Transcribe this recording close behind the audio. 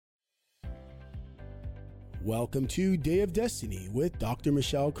Welcome to Day of Destiny with Dr.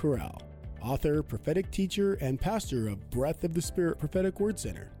 Michelle Corral, author, prophetic teacher, and pastor of Breath of the Spirit Prophetic Word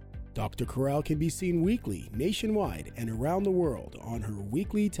Center. Dr. Corral can be seen weekly, nationwide, and around the world on her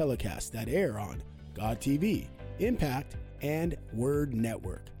weekly telecasts that air on God TV, Impact, and Word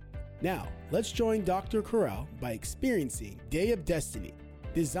Network. Now, let's join Dr. Corral by experiencing Day of Destiny,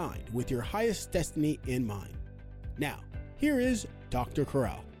 designed with your highest destiny in mind. Now, here is Dr.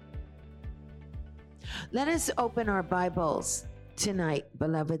 Corral. Let us open our Bibles tonight,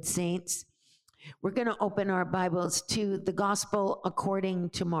 beloved saints. We're going to open our Bibles to the Gospel according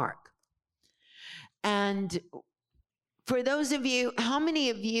to Mark. And for those of you, how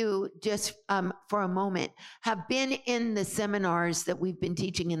many of you, just for a moment, have been in the seminars that we've been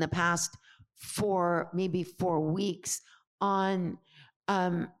teaching in the past for maybe 4 weeks on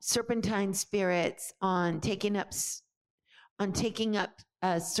serpentine spirits, on taking up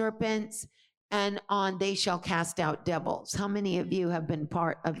serpents, and on they shall cast out devils? How many of you have been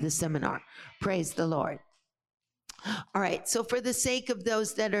part of the seminar? Praise the Lord. All right, so for the sake of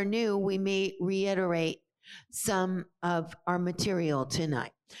those that are new, we may reiterate some of our material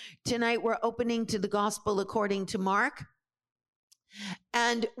tonight. Tonight we're opening to the Gospel according to Mark,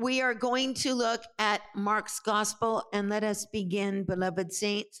 and we are going to look at Mark's Gospel, and let us begin, beloved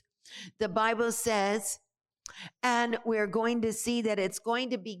saints. The Bible says, and we're going to see that it's going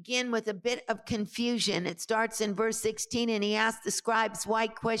to begin with a bit of confusion. It starts in verse 16, and he asked the scribes, why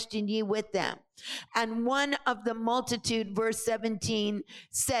question ye with them? And one of the multitude, verse 17,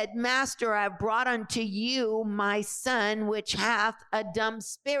 said, Master, I have brought unto you my son, which hath a dumb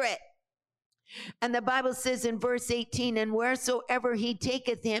spirit. And the Bible says in verse 18, and wheresoever he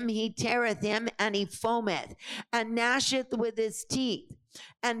taketh him, he teareth him, and he foameth, and gnasheth with his teeth,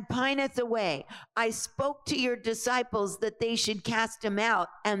 and pineth away. I spoke to your disciples that they should cast him out,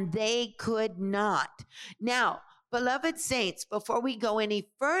 and they could not. Now, beloved saints, before we go any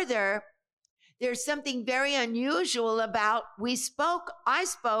further, there's something very unusual about I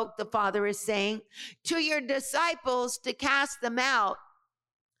spoke, the Father is saying, to your disciples to cast them out,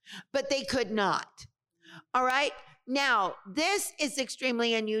 but they could not. All right. Now, this is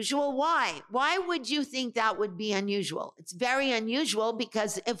extremely unusual. Why? Why would you think that would be unusual? It's very unusual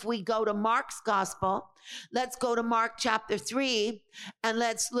because if we go to Mark's Gospel, let's go to Mark chapter 3, and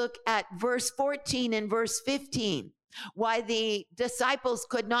let's look at verse 14 and verse 15. Why the disciples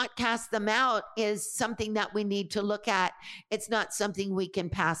could not cast them out is something that we need to look at. It's not something we can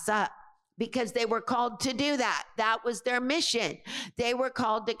pass up, because they were called to do that. That was their mission. They were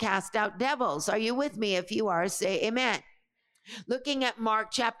called to cast out devils. Are you with me? If you are, say amen. Looking at Mark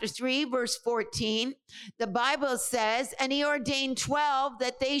chapter 3, verse 14, the Bible says, and he ordained 12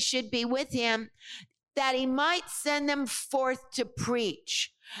 that they should be with him, that he might send them forth to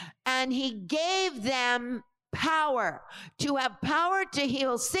preach. And he gave them power, to have power to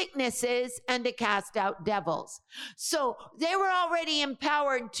heal sicknesses and to cast out devils. So they were already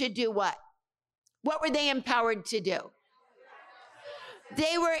empowered to do what? What were they empowered to do?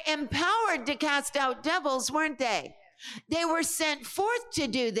 They were empowered to cast out devils, weren't they? They were sent forth to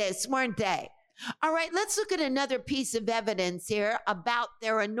do this, weren't they? All right, let's look at another piece of evidence here about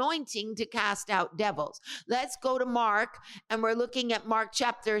their anointing to cast out devils. Let's go to Mark, and we're looking at Mark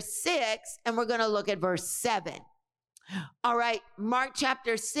chapter 6, and we're going to look at verse 7. All right, Mark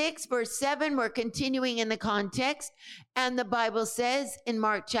chapter 6, verse 7, we're continuing in the context. And the Bible says in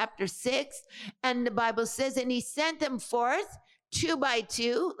Mark chapter 6, and the Bible says, and he sent them forth 2 by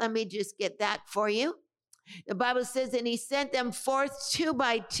 2. Let me just get that for you. The Bible says, and he sent them forth 2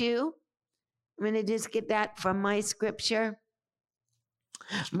 by 2. I'm going to just get that from my scripture.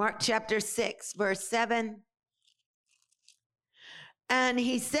 Mark chapter 6, verse 7. And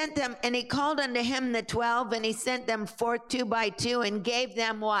he sent them, and he called unto him the 12, and he sent them forth 2 by 2, and gave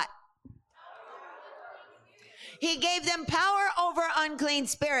them what? He gave them power over unclean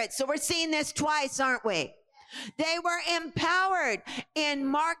spirits. So we're seeing this twice, aren't we? They were empowered in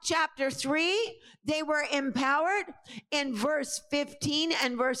Mark chapter 3. They were empowered in verse 15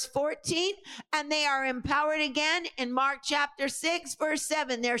 and verse 14. And they are empowered again in Mark chapter 6, verse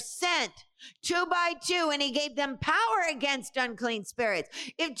 7. They're sent 2 by 2, and he gave them power against unclean spirits.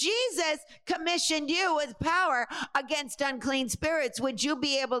 If Jesus commissioned you with power against unclean spirits, would you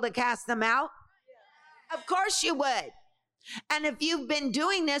be able to cast them out? Of course you would. And if you've been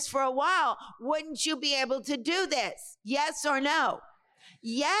doing this for a while, wouldn't you be able to do this? Yes or no?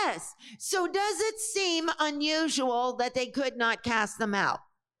 Yes. So does it seem unusual that they could not cast them out?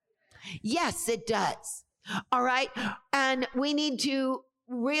 Yes, it does. All right. And we need to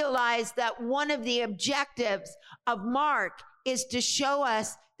realize that one of the objectives of Mark is to show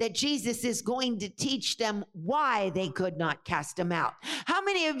us that Jesus is going to teach them why they could not cast them out. How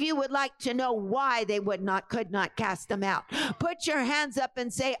many of you would like to know why they could not cast them out? Put your hands up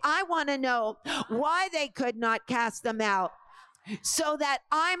and say, I want to know why they could not cast them out, so that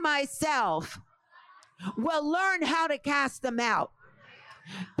I myself will learn how to cast them out.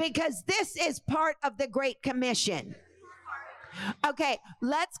 Because this is part of the Great Commission. Okay,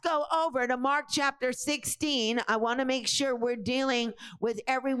 let's go over to Mark chapter 16. I want to make sure we're dealing with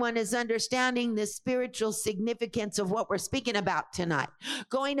everyone is understanding the spiritual significance of what we're speaking about tonight.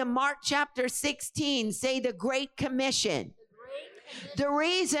 Going to Mark chapter 16, say the Great Commission. The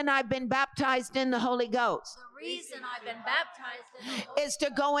reason I've been baptized in the Holy Ghost is to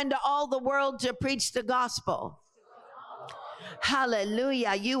go into all the world to preach the gospel.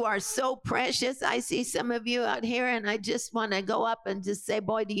 Hallelujah. You are so precious. I see some of you out here, and I just want to go up and just say,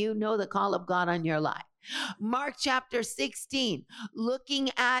 boy, do you know the call of God on your life? Mark chapter 16, looking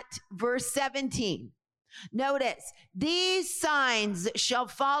at verse 17. Notice, these signs shall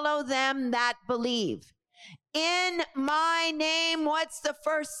follow them that believe. In my name, what's the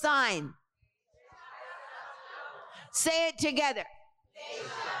first sign? Say it together.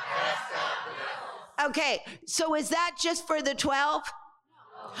 Okay, so is that just for the 12?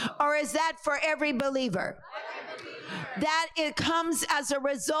 Or is that for every believer? That it comes as a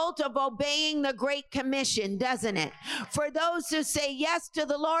result of obeying the Great Commission, doesn't it? For those who say yes to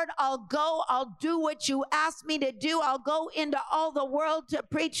the Lord, I'll go, I'll do what you asked me to do. I'll go into all the world to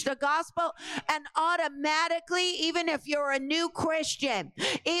preach the gospel. And automatically, even if you're a new Christian,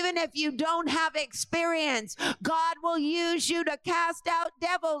 even if you don't have experience, God will use you to cast out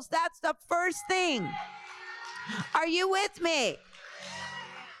devils. That's the first thing. Are you with me?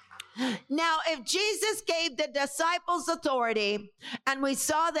 Now, if Jesus gave the disciples authority, and we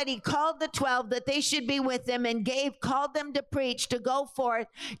saw that he called the 12, that they should be with him, and called them to preach, to go forth,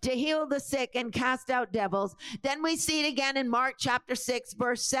 to heal the sick and cast out devils. Then we see it again in Mark chapter 6,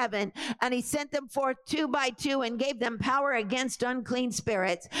 verse 7. And he sent them forth 2 by 2 and gave them power against unclean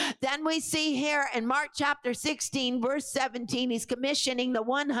spirits. Then we see here in Mark chapter 16, verse 17, he's commissioning the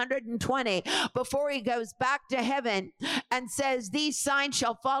 120 before he goes back to heaven, and says, these signs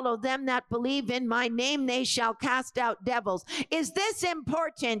shall follow them that believe in my name, they shall cast out devils. Is this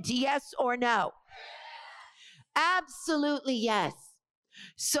important? Yes or no? Absolutely yes.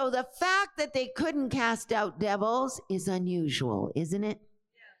 So the fact that they couldn't cast out devils is unusual, isn't it?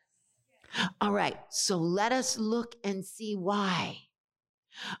 All right, so let us look and see why.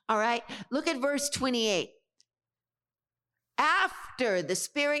 All right, look at verse 28. After the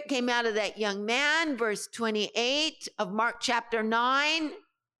spirit came out of that young man, verse 28 of Mark chapter 9.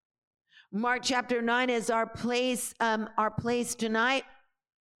 Mark chapter 9 is our place tonight.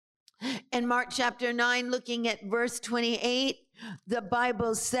 In Mark chapter 9, looking at verse 28, the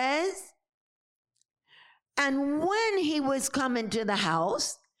Bible says, and when he was come into the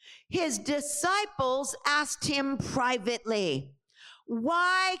house, his disciples asked him privately,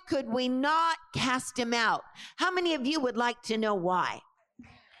 why could we not cast him out? How many of you would like to know why?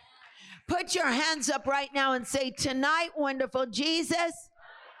 Put your hands up right now and say, tonight, wonderful Jesus,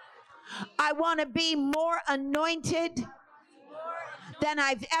 I want to be more anointed than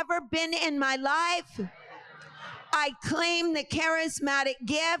I've ever been in my life. I claim the charismatic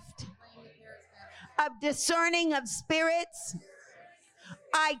gift of discerning of spirits.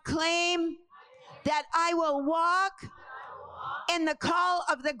 I claim that I will walk in the call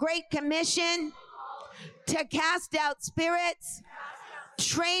of the Great Commission to cast out spirits.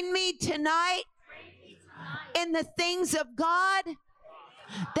 Train me tonight in the things of God,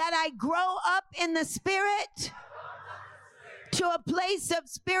 that I grow up in the Spirit to a place of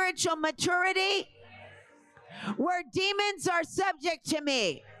spiritual maturity where demons are subject to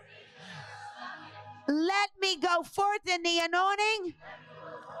me. Let me go forth in the anointing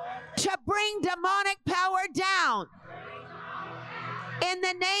to bring demonic power down. In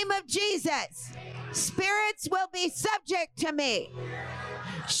the name of Jesus, spirits will be subject to me.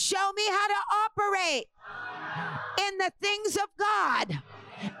 Show me how to operate in the things of God,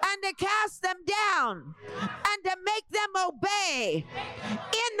 and to cast them down, and to make them obey.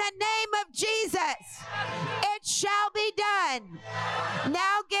 In the name of Jesus, it shall be done.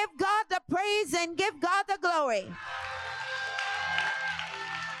 Now give God the praise and give God the glory.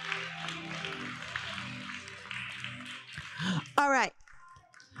 All right.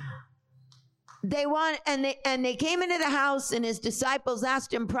 They came into the house, and his disciples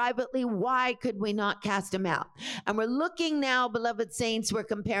asked him privately, why could we not cast him out? And we're looking now, beloved saints, we're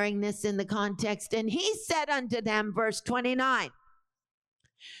comparing this in the context. And he said unto them, verse 29,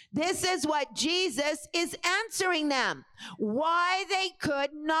 This is what Jesus is answering them, why they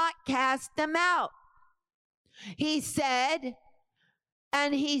could not cast them out. He said,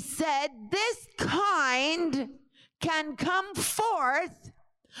 this kind can come forth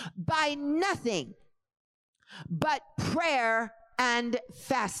by nothing but prayer and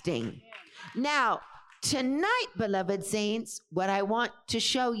fasting. Now, tonight, beloved saints, what I want to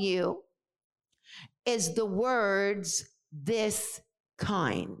show you is the words, this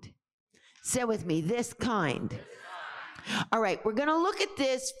kind. Say with me, this kind. All right, we're going to look at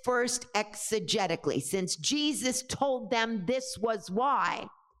this first exegetically, since Jesus told them this was why.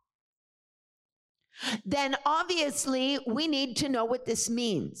 Then obviously we need to know what this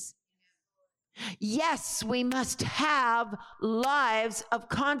means. Yes, we must have lives of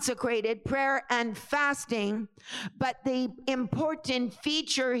consecrated prayer and fasting, but the important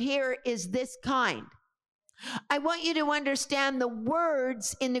feature here is this kind. I want you to understand the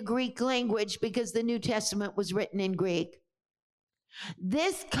words in the Greek language because the New Testament was written in Greek.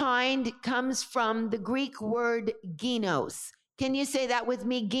 This kind comes from the Greek word ginos. Can you say that with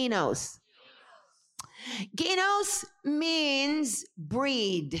me? Ginos. Ginos means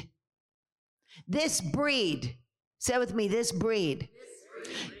breed. This breed. Say with me, this breed.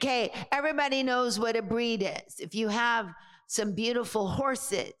 Okay, everybody knows what a breed is. If you have some beautiful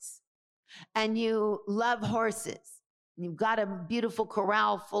horses and you love horses, you've got a beautiful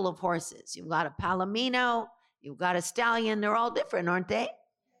corral full of horses. You've got a palomino, you've got a stallion. They're all different, aren't they?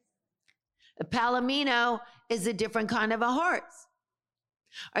 A palomino is a different kind of a horse.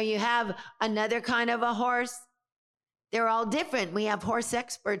 Or you have another kind of a horse. They're all different. We have horse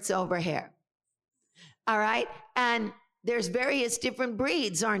experts over here. All right. And there's various different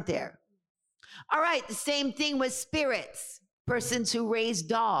breeds, aren't there? All right. The same thing with spirits. Persons who raise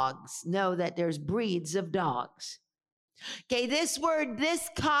dogs know that there's breeds of dogs. Okay, this word, this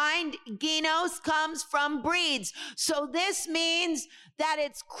kind, ginos, comes from breeds. So this means that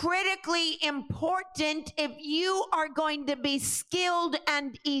it's critically important if you are going to be skilled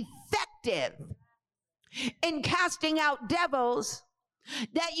and effective in casting out devils,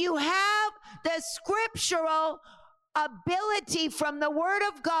 that you have the scriptural ability from the Word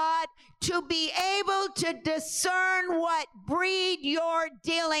of God to be able to discern what breed you're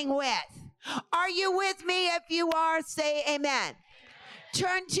dealing with. Are you with me? If you are, say amen.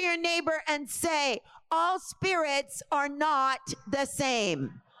 Turn to your neighbor and say, all spirits are not the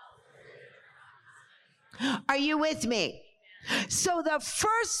same. Are you with me? So the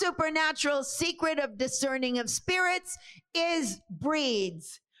first supernatural secret of discerning of spirits is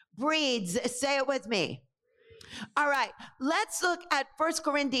breeds. Breeds. Say it with me. All right, let's look at 1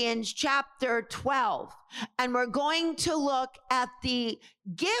 Corinthians chapter 12, and we're going to look at the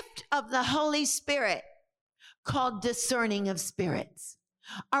gift of the Holy Spirit called discerning of spirits.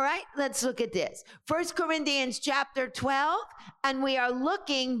 All right, let's look at this. 1 Corinthians chapter 12, and we are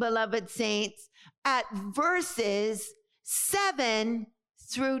looking, beloved saints, at verses 7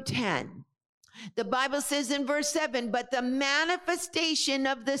 through 10. The Bible says in verse 7, but the manifestation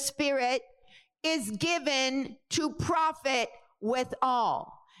of the Spirit is given to profit with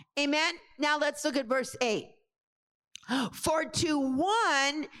all. Amen. Now let's look at verse 8. For to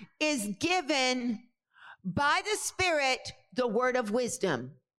one is given by the Spirit the word of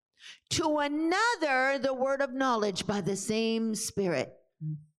wisdom, to another the word of knowledge by the same Spirit,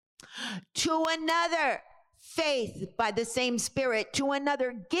 to another faith by the same Spirit, to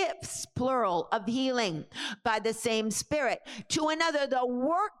another gifts, plural, of healing by the same Spirit, to another the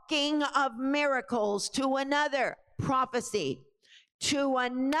working of miracles, to another prophecy, to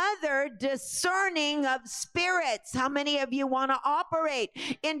another discerning of spirits. How many of you want to operate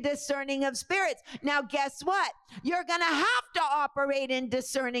in discerning of spirits? Now, guess what? You're going to have to operate in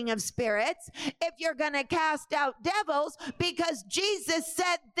discerning of spirits if you're going to cast out devils, because Jesus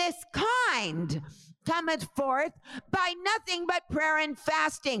said this kind cometh forth by nothing but prayer and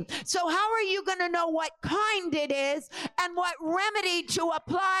fasting. So how are you going to know what kind it is and what remedy to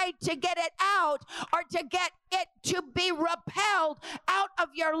apply to get it out, or to get it to be repelled out of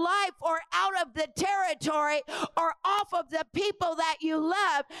your life or out of the territory or off of the people that you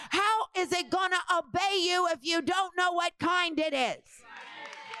love? How is it going to obey you if you don't know what kind it is?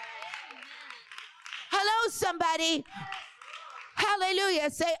 Hello, somebody.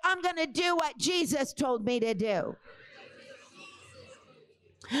 Hallelujah. Say, I'm going to do what Jesus told me to do.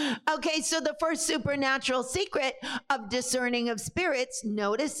 Okay, so the first supernatural secret of discerning of spirits,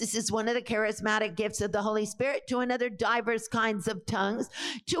 notice this is one of the charismatic gifts of the Holy Spirit, to another diverse kinds of tongues,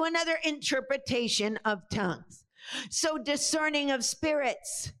 to another interpretation of tongues. So discerning of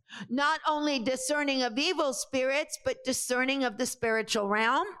spirits Not only discerning of evil spirits, but discerning of the spiritual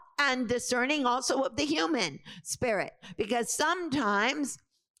realm and discerning also of the human spirit. Because sometimes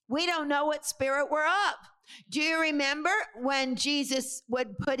we don't know what spirit we're of. Do you remember when Jesus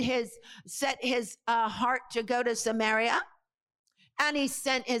would set his heart to go to Samaria, and he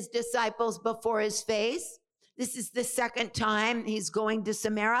sent his disciples before his face? This is the second time he's going to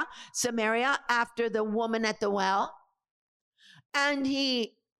Samaria after the woman at the well. And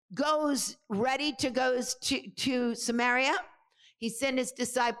he goes ready to go to Samaria. He sent his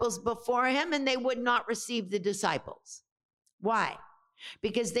disciples before him, and they would not receive the disciples. Why?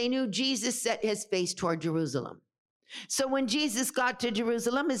 Because they knew Jesus set his face toward Jerusalem. So when Jesus got to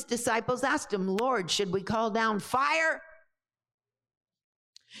Jerusalem, his disciples asked him, Lord, should we call down fire?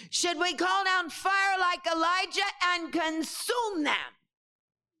 Should we call down fire like Elijah and consume them?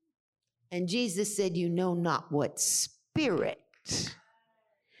 And Jesus said, you know not what spirit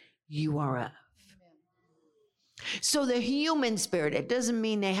you are of. So the human spirit, it doesn't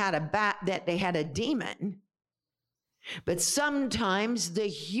mean they had that they had a demon, but sometimes the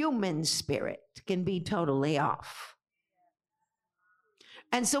human spirit can be totally off.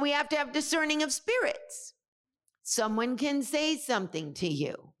 And so we have to have discerning of spirits. Someone can say something to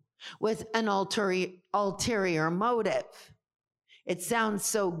you with an ulterior motive. It sounds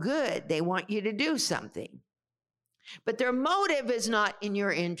so good, they want you to do something. But their motive is not in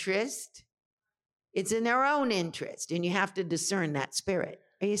your interest. It's in their own interest, and you have to discern that spirit.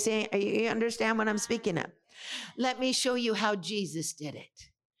 Are you understand what I'm speaking of? Let me show you how Jesus did it.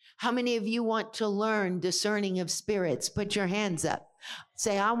 How many of you want to learn discerning of spirits? Put your hands up.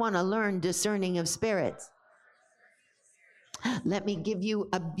 Say, I want to learn discerning of spirits. Let me give you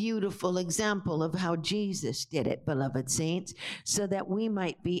a beautiful example of how Jesus did it, beloved saints, so that we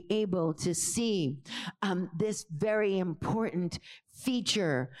might be able to see this very important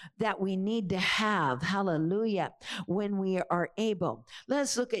feature that we need to have, hallelujah, when we are able.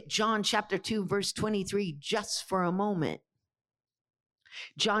 Let's look at John chapter 2, verse 23, just for a moment.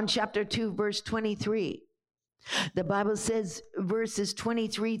 John chapter 2, verse 23. The Bible says, verses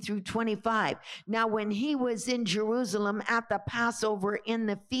 23 through 25. Now, when he was in Jerusalem at the Passover in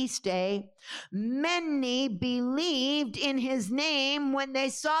the feast day, many believed in his name when they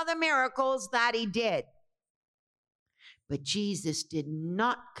saw the miracles that he did. But Jesus did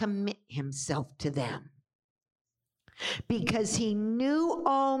not commit himself to them, because he knew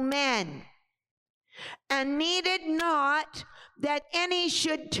all men and needed not that any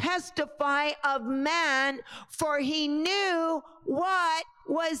should testify of man, for he knew what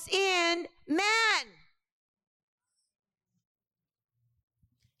was in man.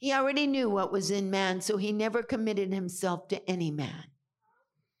 He already knew what was in man, so he never committed himself to any man.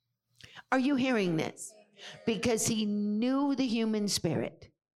 Are you hearing this? Because he knew the human spirit.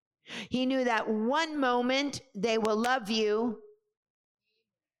 He knew that one moment they will love you,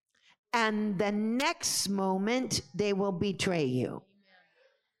 and the next moment they will betray you.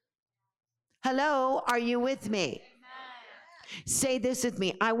 Hello, are you with me? Amen. Say this with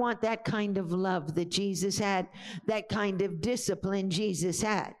me. I want that kind of love that Jesus had, that kind of discipline Jesus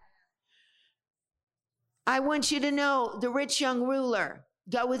had. I want you to know the rich young ruler.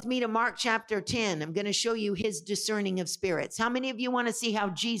 Go with me to Mark chapter 10. I'm going to show you his discerning of spirits. How many of you want to see how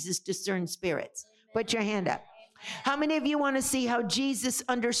Jesus discerned spirits? Put your hand up. How many of you want to see how Jesus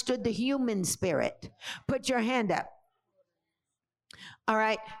understood the human spirit? Put your hand up. All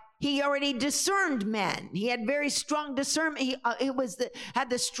right. He already discerned men. He had very strong discernment. He had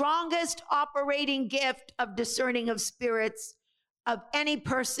the strongest operating gift of discerning of spirits of any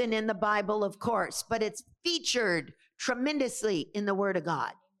person in the Bible, of course, but it's featured tremendously in the Word of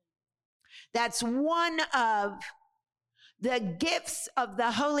God. That's one of the gifts of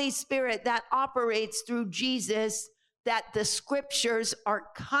the Holy Spirit that operates through Jesus, that the scriptures are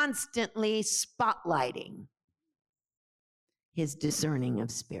constantly spotlighting. His discerning of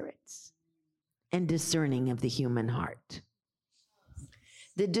spirits and discerning of the human heart.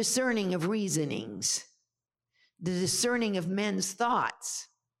 The discerning of reasonings. The discerning of men's thoughts.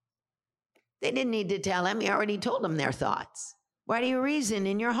 They didn't need to tell him. He already told them their thoughts. Why do you reason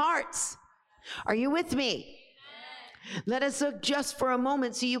in your hearts? Are you with me? Let us look just for a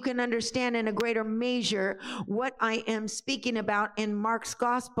moment so you can understand in a greater measure what I am speaking about in Mark's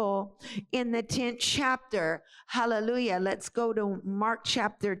gospel in the 10th chapter. Hallelujah. Let's go to Mark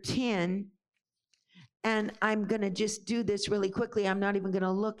chapter 10. And I'm going to just do this really quickly. I'm not even going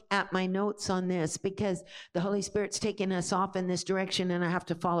to look at my notes on this because the Holy Spirit's taking us off in this direction and I have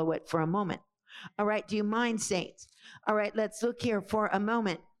to follow it for a moment. All right. Do you mind, saints? All right. Let's look here for a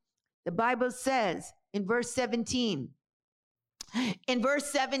moment. The Bible says in verse 17, In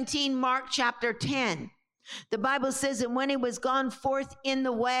verse 17, Mark chapter 10, the Bible says, and when he was gone forth in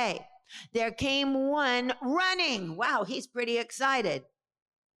the way, there came one running. Wow, he's pretty excited.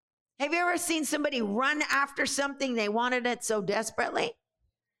 Have you ever seen somebody run after something they wanted it so desperately?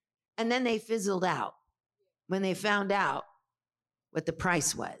 And then they fizzled out when they found out what the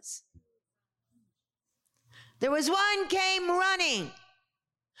price was. There was one came running.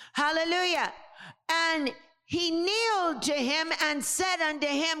 Hallelujah. And he kneeled to him and said unto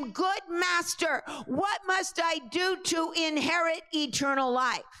him, good master, what must I do to inherit eternal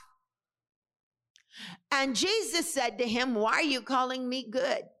life? And Jesus said to him, why are you calling me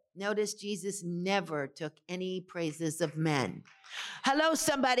good? Notice Jesus never took any praises of men. Hello,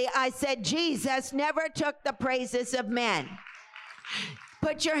 somebody. I said Jesus never took the praises of men.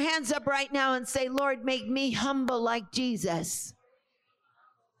 Put your hands up right now and say, Lord, make me humble like Jesus.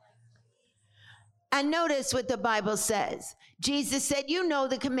 And notice what the Bible says. Jesus said, you know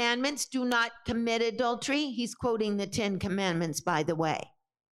the commandments, do not commit adultery. He's quoting the 10 commandments, by the way.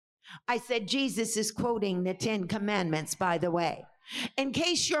 I said, Jesus is quoting the 10 commandments, by the way. In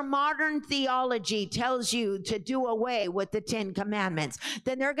case your modern theology tells you to do away with the 10 commandments,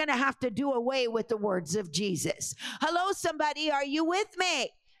 then they're going to have to do away with the words of Jesus. Hello, somebody, are you with me?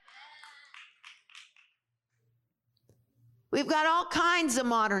 We've got all kinds of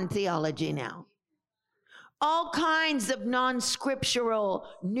modern theology now. All kinds of non-scriptural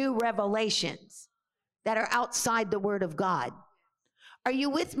new revelations that are outside the Word of God. Are you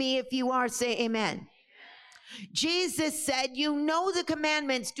with me? If you are, say amen. Jesus said, you know the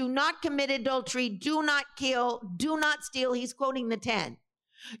commandments, do not commit adultery, do not kill, do not steal. He's quoting the 10.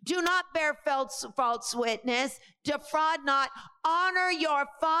 Do not bear false witness, defraud not, honor your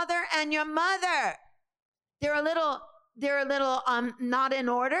father and your mother. They're a little not in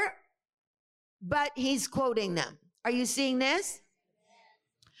order, but he's quoting them. Are you seeing this?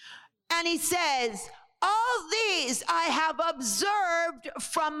 And he says, all these I have observed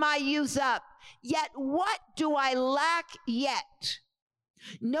from my youth up. Yet what do I lack yet?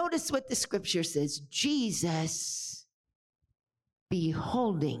 Notice what the scripture says. Jesus,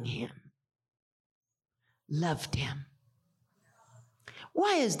 beholding him, loved him.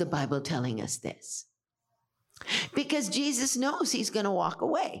 Why is the Bible telling us this? Because Jesus knows he's going to walk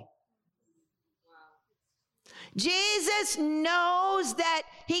away. Jesus knows that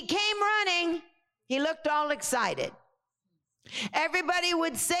he came running. He looked all excited. Everybody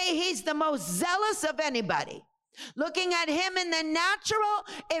would say he's the most zealous of anybody. Looking at him in the natural,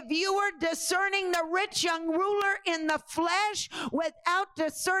 if you were discerning the rich young ruler in the flesh without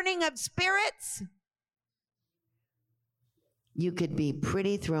discerning of spirits, you could be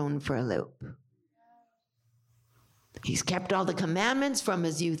pretty thrown for a loop. He's kept all the commandments from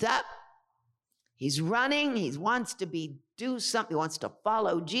his youth up. He's running. He wants to do something. He wants to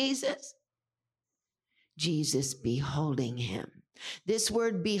follow Jesus. Jesus beholding him. This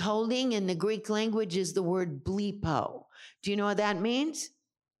word beholding in the Greek language is the word blepo. Do you know what that means?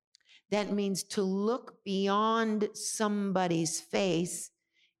 That means to look beyond somebody's face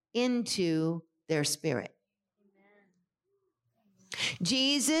into their spirit. Amen.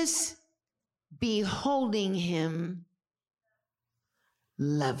 Jesus, beholding him,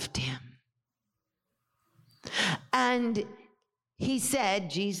 loved him. And he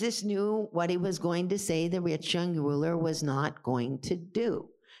said, Jesus knew what he was going to say the rich young ruler was not going to do,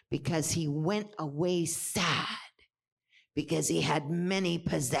 because he went away sad because he had many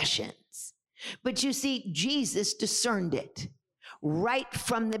possessions. But you see, Jesus discerned it right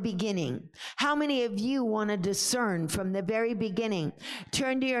from the beginning. How many of you want to discern from the very beginning?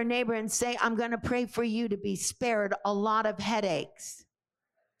 Turn to your neighbor and say, I'm going to pray for you to be spared a lot of headaches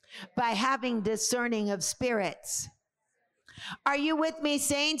by having discerning of spirits. Are you with me,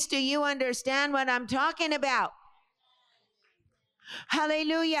 saints? Do you understand what I'm talking about?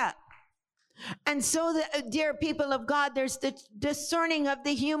 Hallelujah. And so, dear people of God, there's the discerning of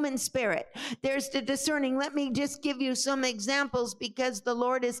the human spirit. There's the discerning. Let me just give you some examples because the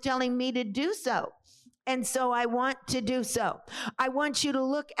Lord is telling me to do so. And so I want to do so. I want you to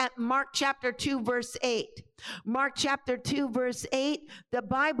look at Mark chapter 2, verse 8. Mark chapter 2, verse 8, the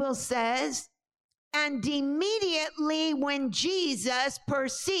Bible says, and immediately when Jesus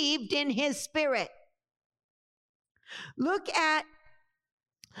perceived in his spirit. Look at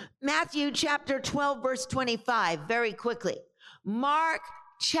Matthew chapter 12, verse 25, very quickly. Notice,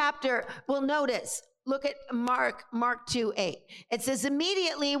 look at Mark 2, 8. It says,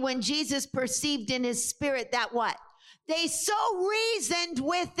 immediately when Jesus perceived in his spirit that what? They so reasoned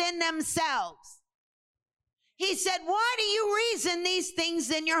within themselves. He said, why do you reason these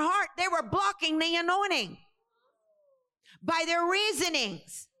things in your heart? They were blocking the anointing. by their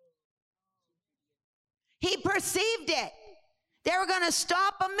reasonings. He perceived it. They were going to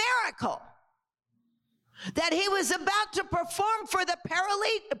stop a miracle that he was about to perform for the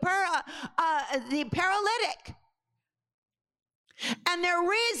paralytic. And their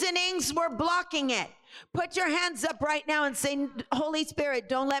reasonings were blocking it. Put your hands up right now and say, Holy Spirit,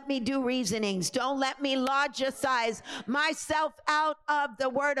 don't let me do reasonings. Don't let me logicize myself out of the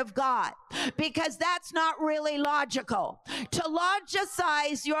Word of God, because that's not really logical. To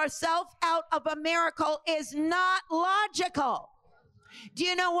logicize yourself out of a miracle is not logical. Do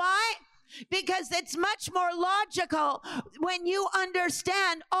you know why? Because it's much more logical when you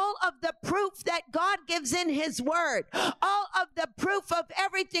understand all of the proof that God gives in His Word, all of the proof of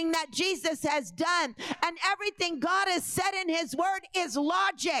everything that Jesus has done, and everything God has said in His Word is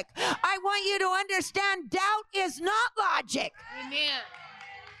logic. I want you to understand doubt is not logic. Amen.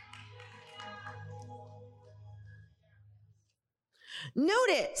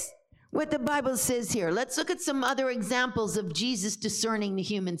 Notice what the Bible says here. Let's look at some other examples of Jesus discerning the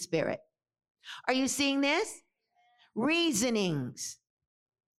human spirit. Are you seeing this? Reasonings.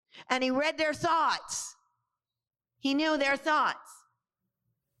 And he read their thoughts. He knew their thoughts.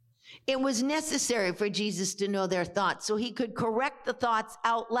 It was necessary for Jesus to know their thoughts so he could correct the thoughts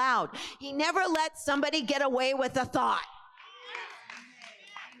out loud. He never let somebody get away with a thought.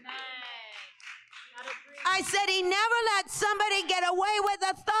 I said he never let somebody get away with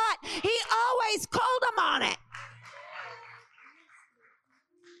a thought. He always called them on it.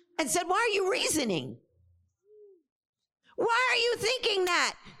 And said, why are you reasoning? Why are you thinking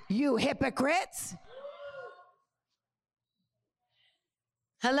that, you hypocrites?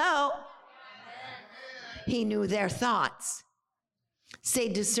 Hello? He knew their thoughts. Say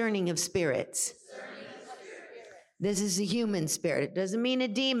discerning of spirits. This is a human spirit. It doesn't mean a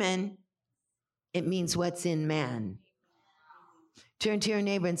demon. It means what's in man. Turn to your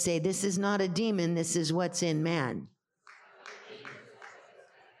neighbor and say, this is not a demon. This is what's in man.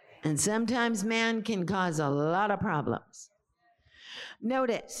 And sometimes man can cause a lot of problems.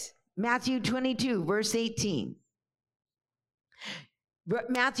 Notice Matthew 22, verse 18.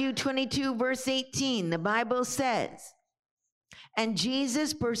 Matthew 22, verse 18, the Bible says, and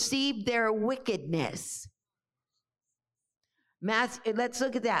Jesus perceived their wickedness. Let's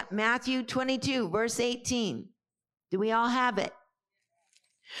look at that. Matthew 22, verse 18. Do we all have it?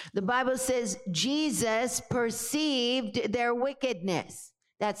 The Bible says Jesus perceived their wickedness.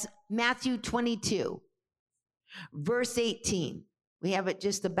 That's Matthew 22, verse 18. We have it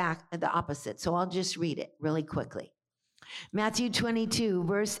just the opposite, so I'll just read it really quickly. Matthew 22,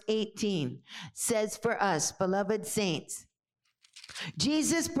 verse 18 says for us, beloved saints,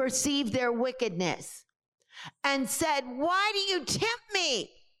 Jesus perceived their wickedness and said, why do you tempt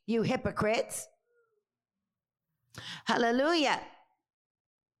me, you hypocrites? Hallelujah.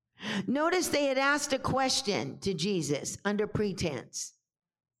 Notice they had asked a question to Jesus under pretense.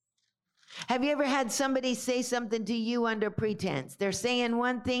 Have you ever had somebody say something to you under pretense? They're saying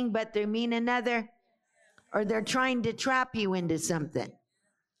one thing, but they mean another, or they're trying to trap you into something.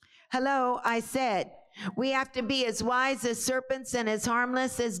 Hello, I said, we have to be as wise as serpents and as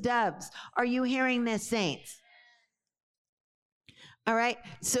harmless as doves. Are you hearing this, saints? All right,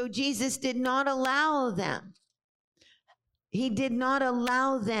 so Jesus did not allow them. He did not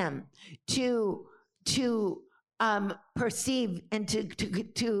allow them to perceive and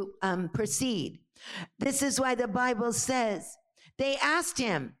to proceed. This is why the Bible says, they asked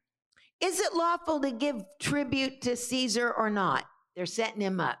him, is it lawful to give tribute to Caesar or not? They're setting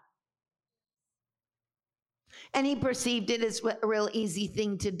him up. And he perceived it as a real easy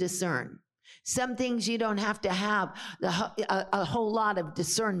thing to discern. Some things you don't have to have a whole lot of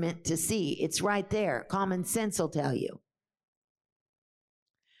discernment to see. It's right there. Common sense will tell you.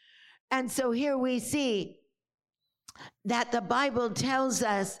 And so here we see that the Bible tells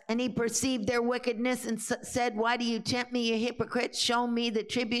us, and he perceived their wickedness and said, why do you tempt me, you hypocrites? Show me the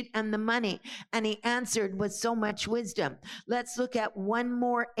tribute and the money. And he answered with so much wisdom. Let's look at one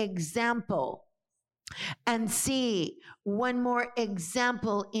more example and see one more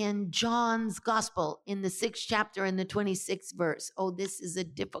example in John's gospel in the 6th chapter and the 26th verse. Oh, this is a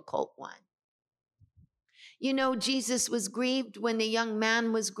difficult one. You know, Jesus was grieved when the young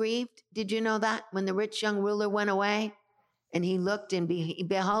man was grieved. Did you know that? When the rich young ruler went away and he looked and he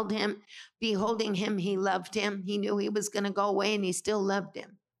beheld him, beholding him, he loved him. He knew he was going to go away and he still loved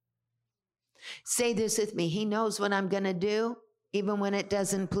him. Say this with me. He knows what I'm going to do, even when it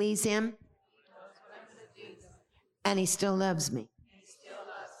doesn't please him. And he still loves me.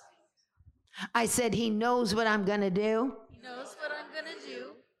 I said, he knows what I'm going to do. He knows what I'm going to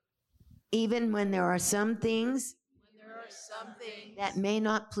do. Even when there are some things that may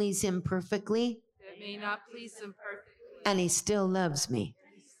not please him perfectly, and he still loves me.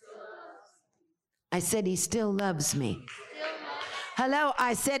 I said he still loves me. Hello,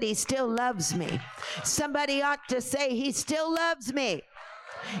 I said he still loves me. Somebody ought to say he still loves me.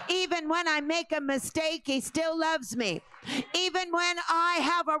 Even when I make a mistake, he still loves me. Even when I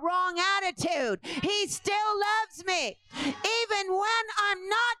have a wrong attitude, he still loves me. Even when I'm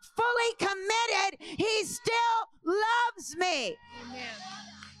not fully committed, he still loves me. Amen.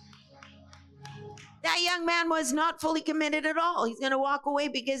 That young man was not fully committed at all. He's going to walk away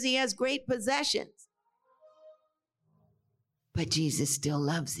because he has great possessions. But Jesus still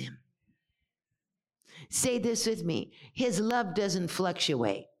loves him. Say this with me. His love doesn't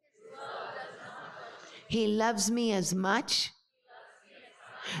fluctuate. He loves me as much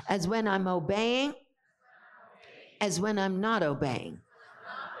as when I'm obeying, as when I'm not obeying.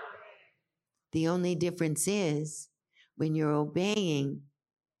 The only difference is when you're obeying,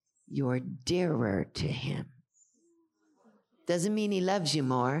 you're dearer to him. Doesn't mean he loves you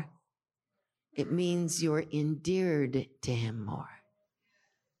more. It means you're endeared to him more.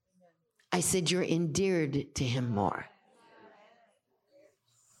 I said you're endeared to him more.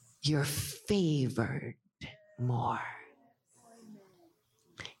 You're favored more.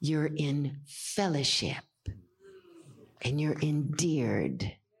 You're in fellowship and you're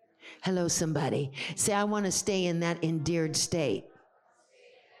endeared. Hello, somebody. Say, I want to stay in that endeared state.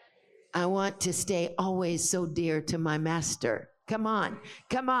 I want to stay always so dear to my master. Come on,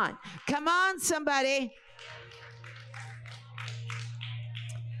 come on, come on, somebody.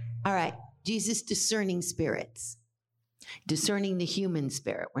 All right, Jesus discerning spirits. Discerning the human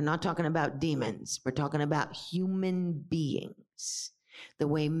spirit. We're not talking about demons. We're talking about human beings. The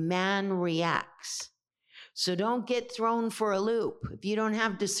way man reacts. So don't get thrown for a loop. If you don't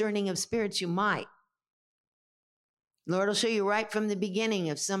have discerning of spirits, you might. Lord will show you right from the beginning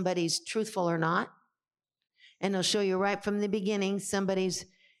if somebody's truthful or not. And he'll show you right from the beginning somebody's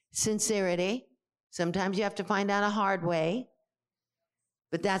sincerity. Sometimes you have to find out a hard way.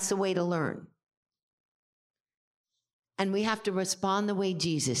 But that's the way to learn. And we have to respond the way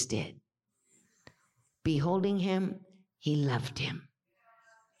Jesus did. Beholding him, he loved him.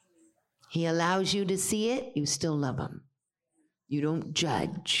 He allows you to see it, you still love him. You don't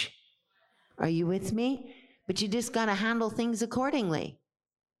judge. Are you with me? But you just got to handle things accordingly.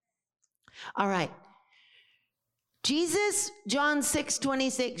 All right. Jesus, John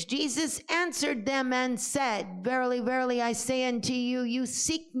 6:26, Jesus answered them and said, verily, verily, I say unto you, you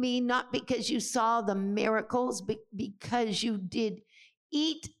seek me not because you saw the miracles, but because you did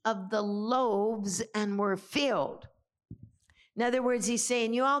eat of the loaves and were filled. In other words, he's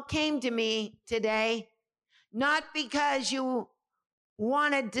saying, you all came to me today, not because you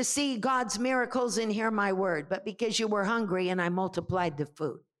wanted to see God's miracles and hear my word, but because you were hungry and I multiplied the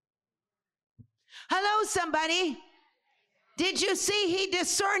food. Hello, somebody. Did you see he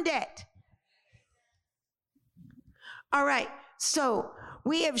discerned it? All right, so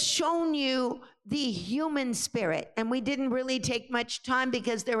we have shown you the human spirit, and we didn't really take much time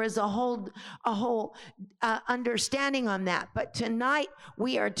because there is a whole understanding on that. But tonight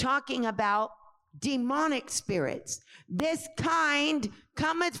we are talking about demonic spirits. This kind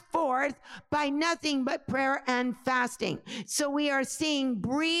cometh forth by nothing but prayer and fasting. So we are seeing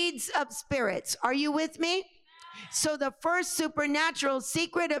breeds of spirits. Are you with me? So the first supernatural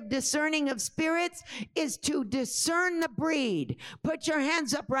secret of discerning of spirits is to discern the breed. Put your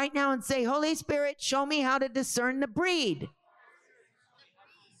hands up right now and say, Holy Spirit, show me how to discern the breed.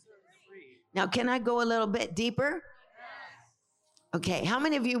 Now, can I go a little bit deeper? Okay, how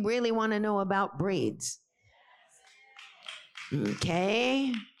many of you really want to know about breeds?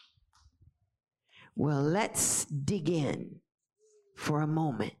 Okay. Well, let's dig in for a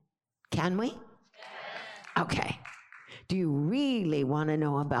moment. Can we? Okay. Do you really want to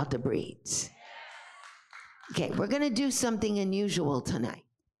know about the breeds? Okay, we're going to do something unusual tonight.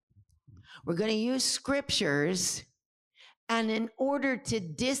 We're going to use scriptures, and in order to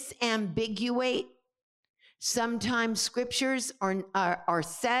disambiguate, sometimes scriptures are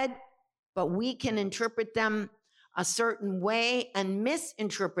said, but we can interpret them a certain way and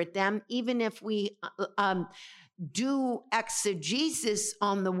misinterpret them, even if we do exegesis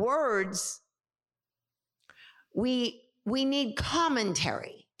on the words. We need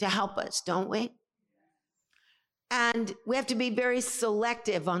commentary to help us, don't we? And we have to be very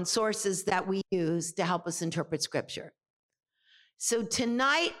selective on sources that we use to help us interpret scripture. So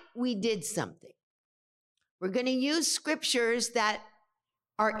tonight we did something. We're going to use scriptures that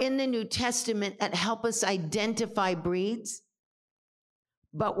are in the New Testament that help us identify breeds,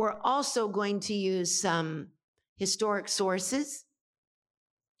 but we're also going to use some historic sources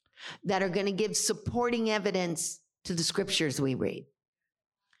that are going to give supporting evidence to the scriptures we read.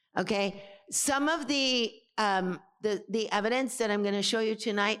 Okay, some of the evidence that I'm going to show you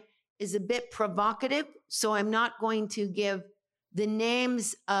tonight is a bit provocative, so I'm not going to give the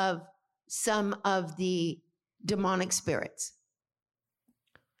names of some of the demonic spirits.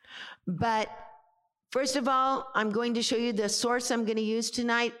 But first of all, I'm going to show you the source I'm going to use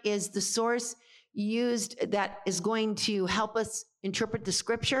tonight is the source used that is going to help us interpret the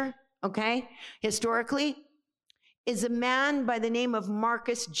scripture, okay, historically, is a man by the name of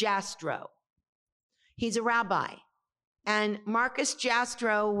Marcus Jastrow. He's a rabbi. And Marcus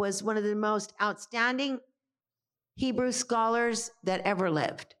Jastrow was one of the most outstanding Hebrew scholars that ever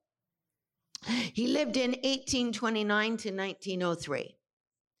lived. He lived in 1829 to 1903.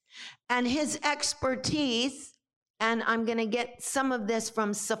 And his expertise, and I'm going to get some of this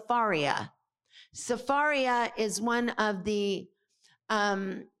from Sepharia. Sepharia is one of the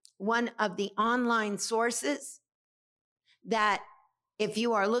online sources that if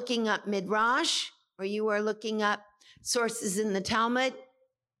you are looking up Midrash or you are looking up sources in the Talmud,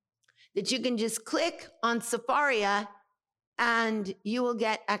 that you can just click on Sepharia and you will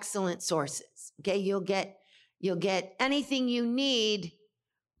get excellent sources. Okay, you'll get anything you need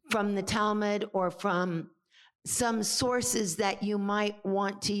from the Talmud or from some sources that you might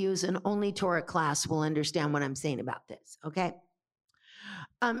want to use, and only Torah class will understand what I'm saying about this, okay?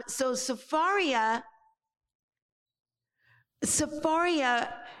 So Sepharia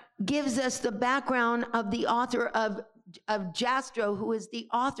gives us the background of the author of Jastrow, who is the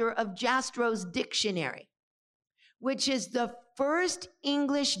author of Jastrow's Dictionary, which is the first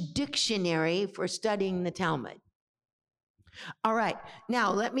English dictionary for studying the Talmud. All right,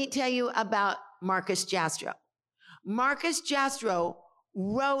 now let me tell you about Marcus Jastrow. Marcus Jastrow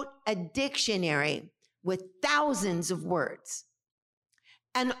wrote a dictionary with thousands of words.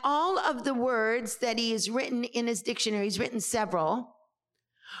 And all of the words that he has written in his dictionary, he's written several.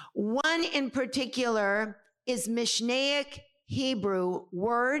 One in particular is Mishnaic Hebrew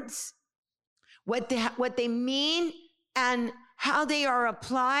words, what they mean and how they are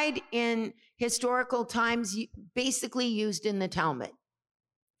applied in historical times, basically used in the Talmud.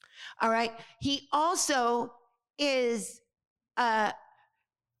 All right. He also is an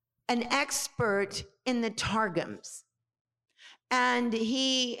expert in the Targums. And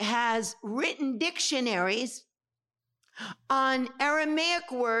he has written dictionaries on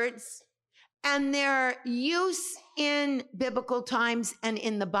Aramaic words and their use in biblical times and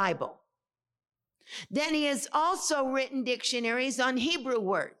in the Bible. Then he has also written dictionaries on Hebrew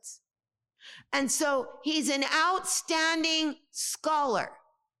words. And so he's an outstanding scholar.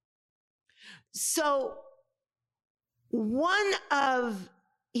 So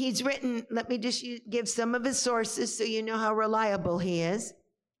he's written, let me just give some of his sources so you know how reliable he is.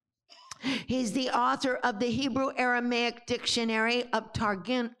 He's the author of the Hebrew Aramaic Dictionary of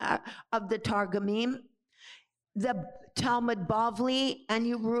the Targumim, the Talmud Bavli and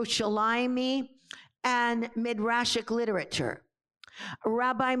Yerushalayimi, and Midrashic literature.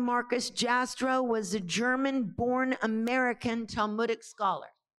 Rabbi Marcus Jastrow was a German-born American Talmudic scholar.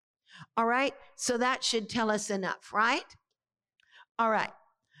 All right, so that should tell us enough, right? All right.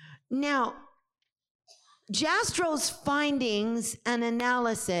 Now, Jastrow's findings and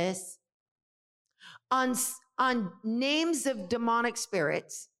analysis on names of demonic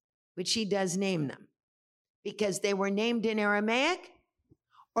spirits, which he does name them, because they were named in Aramaic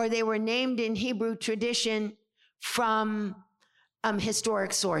or they were named in Hebrew tradition from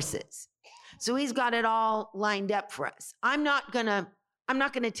historic sources. So he's got it all lined up for us. I'm not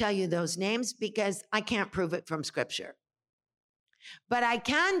gonna tell you those names because I can't prove it from scripture. But I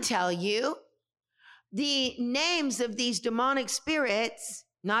can tell you the names of these demonic spirits,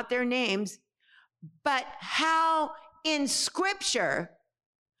 not their names, but how in scripture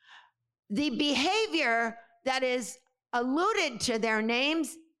the behavior that is alluded to their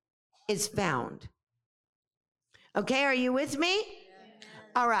names is found. Okay, are you with me?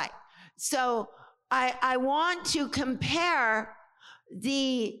 All right. So I want to compare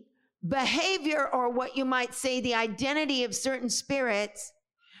the behavior, or what you might say, the identity of certain spirits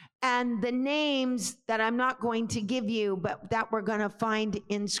and the names that I'm not going to give you, but that we're going to find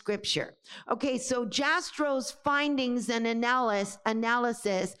in scripture. Okay, so Jastrow's findings and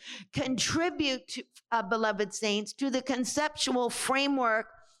analysis contribute to, beloved saints, to the conceptual framework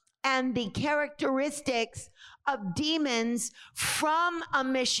and the characteristics of demons from a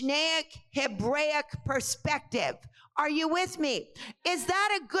Mishnaic Hebraic perspective. Are you with me? Is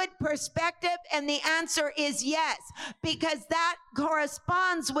that a good perspective? And the answer is yes, because that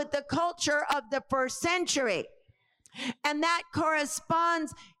corresponds with the culture of the first century. And that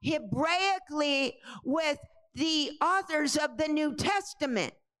corresponds Hebraically with the authors of the New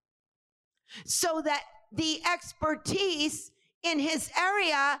Testament. So that the expertise in his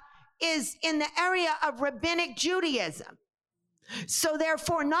area is in the area of rabbinic Judaism. So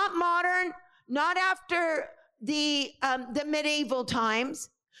therefore, not modern, not after the medieval times.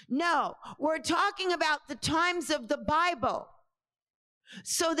 No, we're talking about the times of the Bible.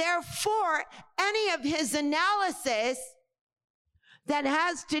 So therefore, any of his analysis that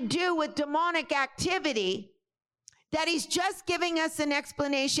has to do with demonic activity, that he's just giving us an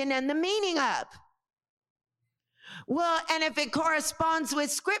explanation and the meaning of. Well, and if it corresponds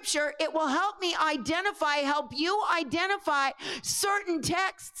with scripture, it will help you identify certain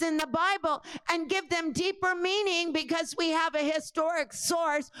texts in the Bible and give them deeper meaning, because we have a historic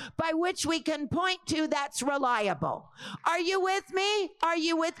source by which we can point to that's reliable. Are you with me? Are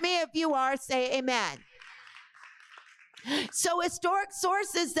you with me? If you are, say amen. So historic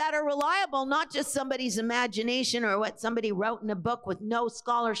sources that are reliable, not just somebody's imagination or what somebody wrote in a book with no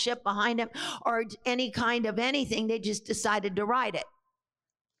scholarship behind it or any kind of anything. They just decided to write it.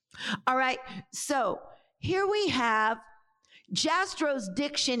 All right. So here we have Jastro's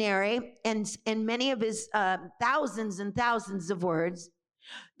dictionary and many of his thousands and thousands of words.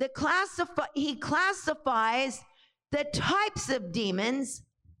 He classifies the types of demons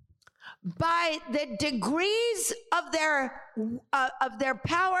by the degrees of their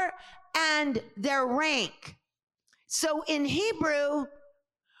power and their rank. So in Hebrew,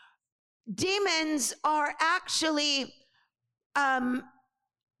 demons are actually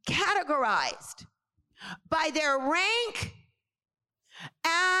categorized by their rank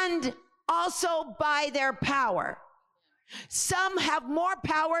and also by their power. Some have more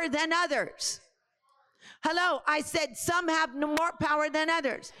power than others. Hello, I said some have more power than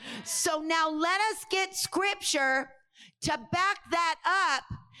others. So now let us get scripture to back that up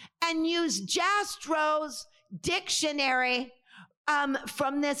and use Jastro's dictionary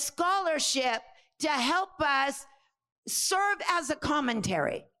from this scholarship to help us serve as a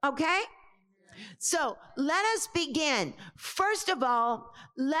commentary, okay? So let us begin. First of all,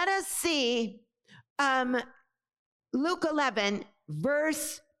 let us see Luke 11,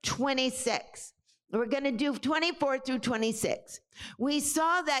 verse 26. We're going to do 24 through 26. We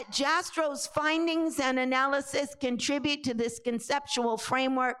saw that Jastro's findings and analysis contribute to this conceptual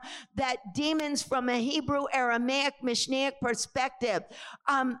framework that demons from a Hebrew, Aramaic, Mishnaic perspective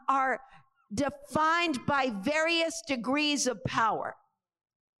are defined by various degrees of power.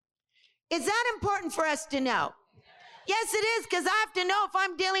 Is that important for us to know? Yes, it is, because I have to know if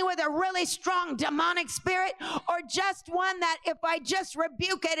I'm dealing with a really strong demonic spirit or just one that if I just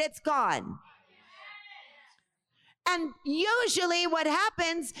rebuke it, it's gone. And usually what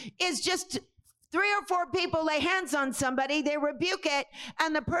happens is just 3 or 4 people lay hands on somebody, they rebuke it,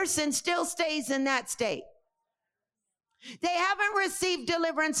 and the person still stays in that state. They haven't received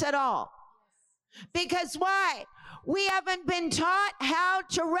deliverance at all. Because why? We haven't been taught how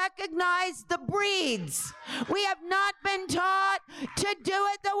to recognize the breeds. We have not been taught to do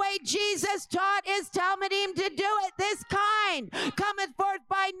it the way Jesus taught his Talmudim to do it. This kind cometh forth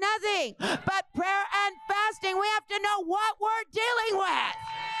by nothing but prayer and fasting. We have to know what we're dealing with.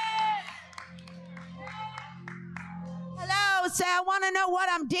 Hello, say, I want to know what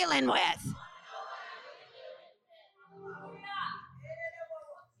I'm dealing with.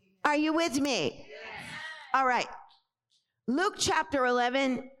 Are you with me? All right. Luke chapter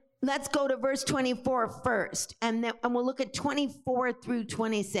 11, let's go to verse 24 first, and we'll look at 24 through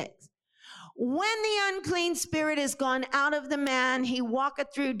 26. When the unclean spirit is gone out of the man, he walketh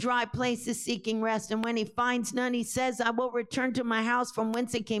through dry places seeking rest, and when he finds none, he says, I will return to my house from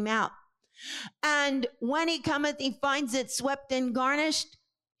whence it came out. And when he cometh, he finds it swept and garnished.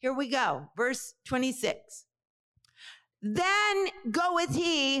 Here we go, verse 26. Then goeth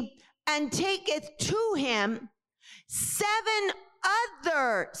he and taketh to him 7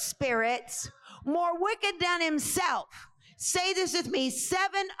 other spirits more wicked than himself. Say this with me.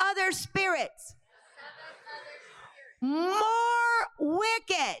 7 other spirits. More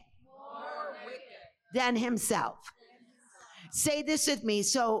wicked than himself. Say this with me.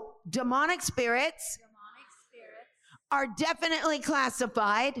 So demonic spirits are definitely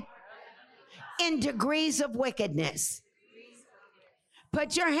classified in degrees of wickedness.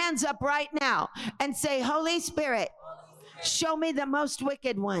 Put your hands up right now and say, Holy Spirit, show me the most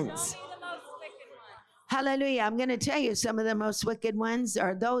wicked ones. Hallelujah. I'm going to tell you, some of the most wicked ones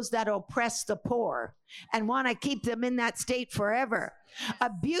are those that oppress the poor and want to keep them in that state forever.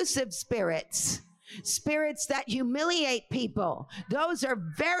 Abusive spirits, spirits that humiliate people. Those are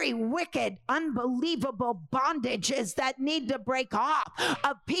very wicked, unbelievable bondages that need to break off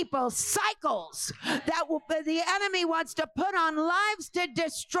of people's cycles that the enemy wants to put on lives to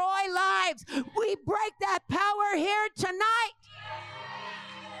destroy lives. We break that power here tonight.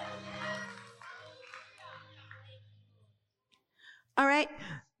 All right.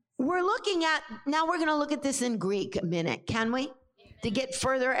 We're going to look at this in Greek a minute, can we? To get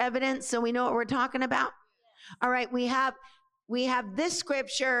further evidence so we know what we're talking about. All right, we have this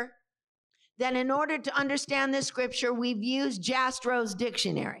scripture that in order to understand this scripture, we've used Jastro's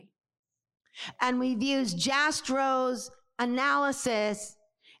dictionary. And we've used Jastro's analysis,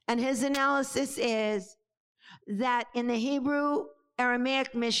 and his analysis is that in the Hebrew,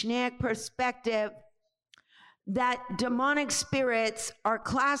 Aramaic, Mishnaic perspective, that demonic spirits are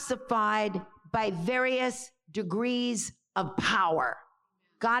classified by various degrees of power.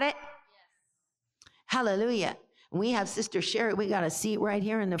 Got it? Yes. Hallelujah. We have Sister Sherry. We got a seat right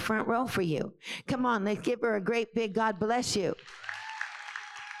here in the front row for you. Come on, let's give her a great big God bless you.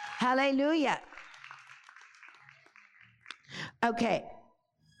 Hallelujah. Okay.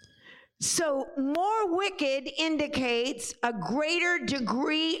 So more wicked indicates a greater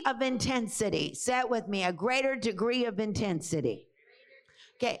degree of intensity. Say it with me, a greater degree of intensity.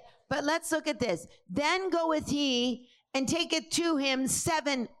 Okay, but let's look at this. Then goeth he and taketh to him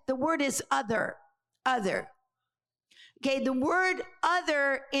 7. The word is other. Okay, the word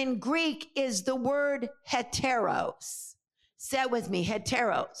other in Greek is the word heteros. Say it with me,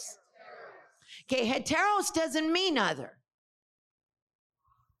 heteros. Okay, heteros doesn't mean other.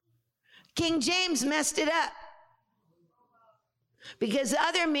 King James messed it up. Because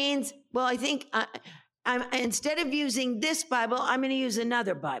other means, well, I think instead of using this Bible, I'm going to use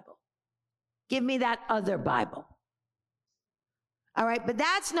another Bible. Give me that other Bible. All right, but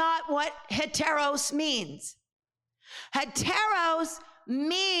that's not what heteros means. Heteros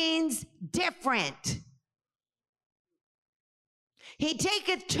means different. He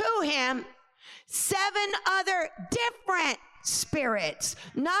taketh to him 7 other different spirits,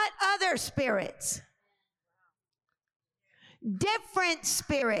 not other spirits. Different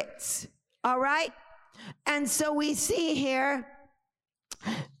spirits, all right? And so we see here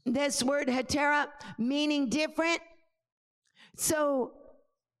this word hetera meaning different. So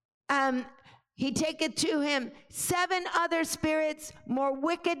he taketh to him 7 other spirits more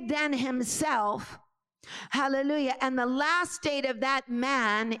wicked than himself. Hallelujah. And the last state of that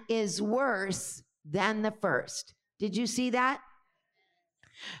man is worse than the first. Did you see that?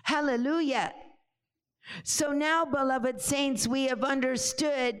 Hallelujah. So now, beloved saints, we have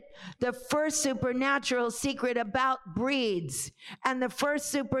understood the first supernatural secret about breeds. And the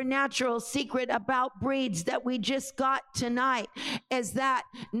first supernatural secret about breeds that we just got tonight is that,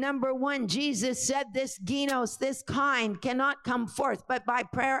 number 1, Jesus said this genos, this kind, cannot come forth but by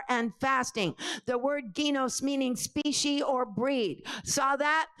prayer and fasting. The word genos meaning species or breed. Saw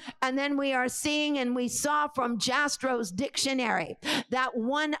that? And then we are seeing, and we saw from Jastro's dictionary, that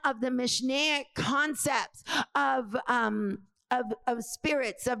one of the Mishnaic concepts of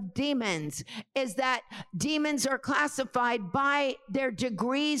spirits, of demons, is that demons are classified by their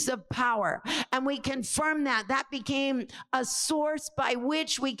degrees of power. And we confirm that. That became a source by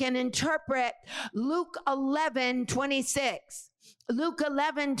which we can interpret Luke 11:26. Luke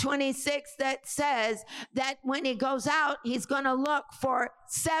 11:26 that says that when he goes out, he's going to look for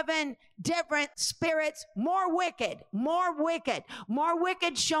 7 different spirits, more wicked,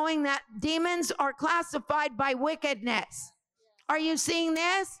 showing that demons are classified by wickedness. Are you seeing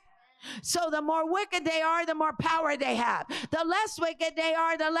this? So the more wicked they are, the more power they have. The less wicked they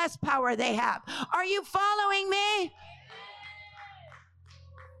are, the less power they have. Are you following me?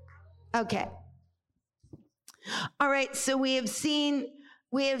 Okay. All right, so we have seen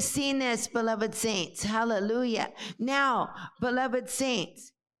this, beloved saints. Hallelujah. Now, beloved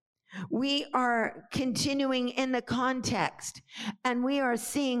saints, we are continuing in the context, and we are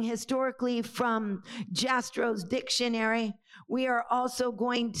seeing historically from Jastro's dictionary. We are also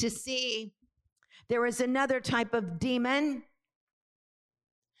going to see there is another type of demon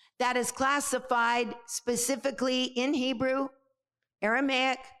that is classified specifically in Hebrew,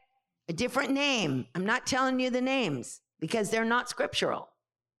 Aramaic, a different name. I'm not telling you the names because they're not scriptural.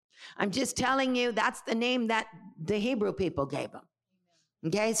 I'm just telling you that's the name that the Hebrew people gave them.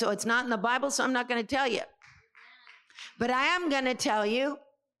 Okay, so it's not in the Bible, so I'm not going to tell you. But I am going to tell you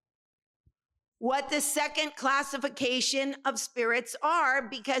what the second classification of spirits are,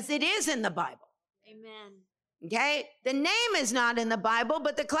 because it is in the Bible. Amen. Okay, the name is not in the Bible,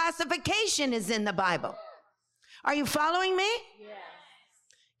 but the classification is in the Bible. Are you following me? Yes.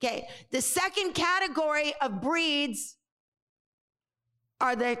 Okay, the second category of breeds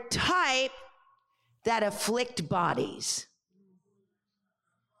are the type that afflict bodies.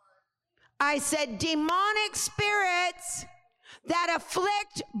 I said demonic spirits that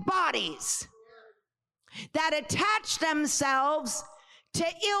afflict bodies, that attach themselves to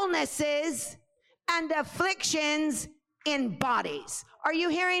illnesses and afflictions in bodies. Are you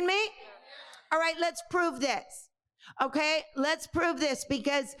hearing me? All right, let's prove this. Okay, let's prove this,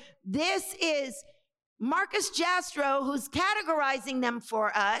 because this is Marcus Jastrow who's categorizing them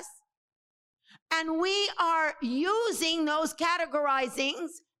for us, and we are using those categorizings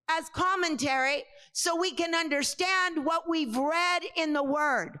as commentary so we can understand what we've read in the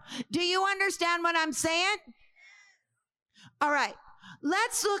Word. Do you understand what I'm saying? All right,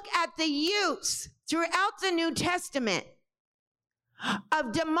 let's look at the use throughout the New Testament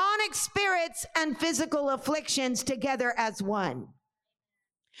of demonic spirits and physical afflictions together as one.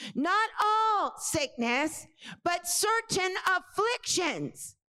 Not all sickness, but certain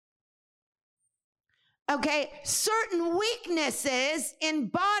afflictions. Okay, certain weaknesses in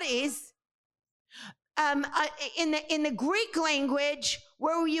bodies. In the Greek language,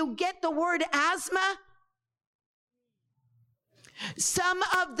 where you get the word asthma, some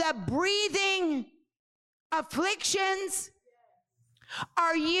of the breathing afflictions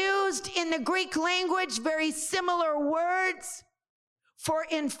are used in the Greek language, very similar words for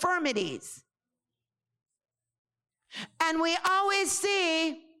infirmities. And we always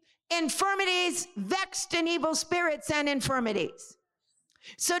see infirmities, vexed and evil spirits and infirmities.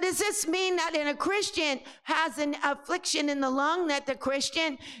 So does this mean that in a Christian has an affliction in the lung, that the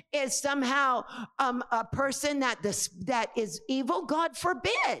Christian is somehow a person that is evil? God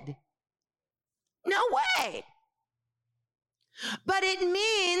forbid. No way. But it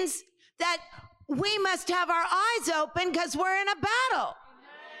means that we must have our eyes open because we're in a battle.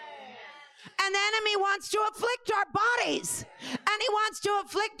 And the enemy wants to afflict our bodies, and he wants to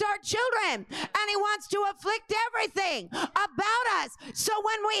afflict our children, and he wants to afflict everything about us. So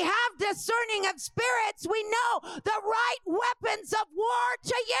when we have discerning of spirits, we know the right weapons of war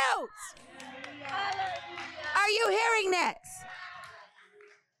to use. Are you hearing this?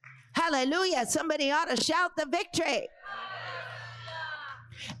 Hallelujah. Somebody ought to shout the victory.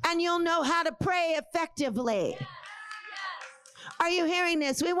 And you'll know how to pray effectively. Are you hearing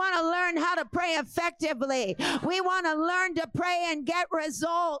this? We want to learn how to pray effectively. We want to learn to pray and get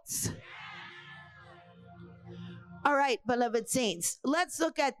results. All right, beloved saints, let's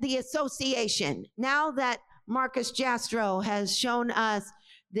look at the association. Now that Marcus Jastrow has shown us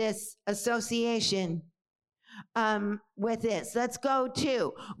this association with this, let's go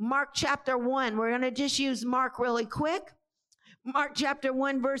to Mark chapter 1. We're going to just use Mark really quick. Mark chapter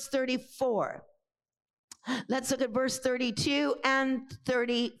 1, verse 34. Let's look at verse 32 and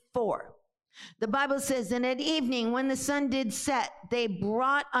 34. The Bible says, and at evening when the sun did set, they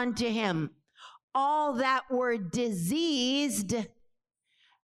brought unto him all that were diseased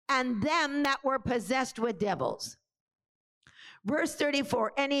and them that were possessed with devils. Verse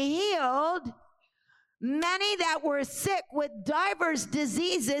 34, and he healed many that were sick with divers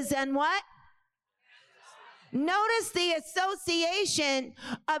diseases and what? Notice the association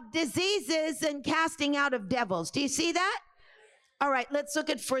of diseases and casting out of devils. Do you see that? All right, let's look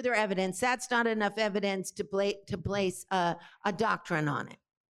at further evidence. That's not enough evidence to place a doctrine on it.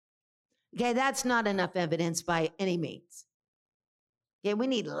 Okay, that's not enough evidence by any means. Okay, we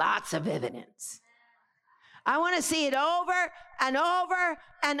need lots of evidence. I want to see it over and over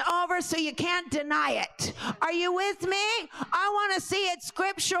and over so you can't deny it. Are you with me? I want to see it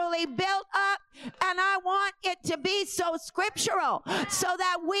scripturally built up, and I want it to be so scriptural so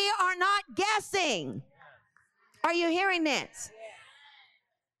that we are not guessing. Are you hearing this?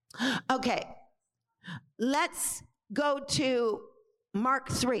 Okay, let's go to Mark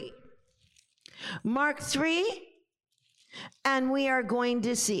 3. Mark 3, and we are going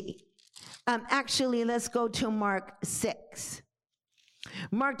to see. Actually, let's go to Mark 6.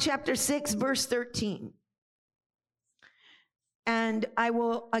 Mark chapter 6, verse 13. And I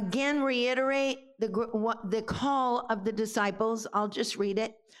will again reiterate the call of the disciples. I'll just read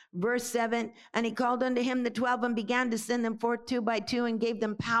it. Verse 7, and he called unto him the 12 and began to send them forth 2 by 2 and gave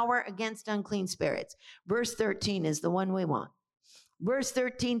them power against unclean spirits. Verse 13 is the one we want. Verse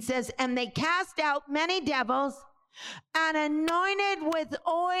 13 says, and they cast out many devils and anointed with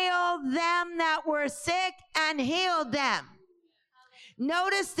oil them that were sick and healed them.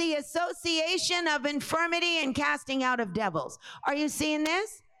 Notice the association of infirmity and casting out of devils. Are you seeing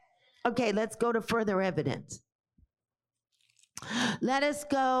this? Okay, let's go to further evidence. Let us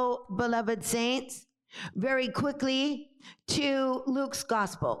go, beloved saints, very quickly to Luke's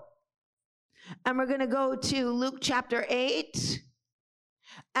gospel. And we're going to go to Luke chapter 8.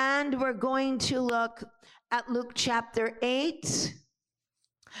 And we're going to look at Luke chapter 8,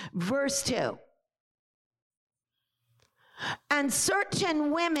 verse 2. And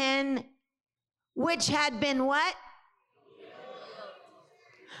certain women which had been what?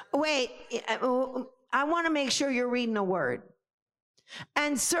 Wait, I want to make sure you're reading a word.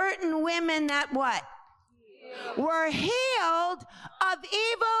 And certain women that what? Were healed of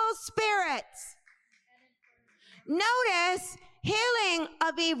evil spirits. Notice, healing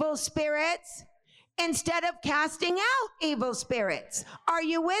of evil spirits instead of casting out evil spirits. Are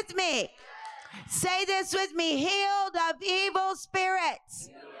you with me? Say this with me, healed of evil spirits.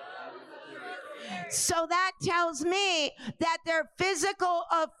 So that tells me that their physical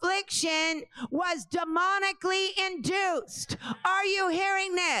affliction was demonically induced. Are you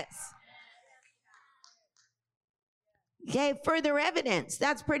hearing this? Okay, further evidence.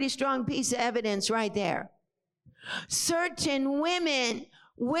 That's pretty strong piece of evidence right there. Certain women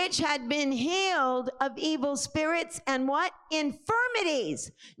which had been healed of evil spirits and what?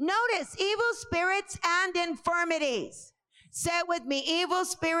 Infirmities. Notice, evil spirits and infirmities. Say it with me, evil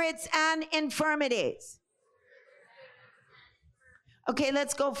spirits and infirmities. Okay,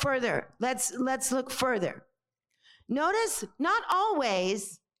 let's go further. Let's look further. Notice, not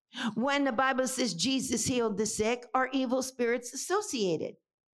always when the Bible says Jesus healed the sick are evil spirits associated.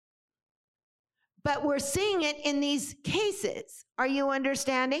 But we're seeing it in these cases. Are you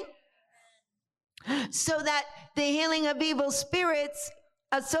understanding? So that the healing of evil spirits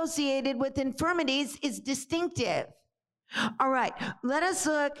associated with infirmities is distinctive. All right, let us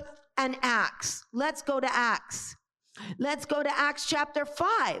look at Acts. Let's go to Acts. Let's go to Acts chapter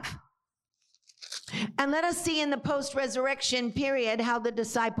 5. And let us see in the post-resurrection period how the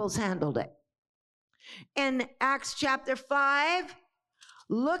disciples handled it. In Acts chapter 5,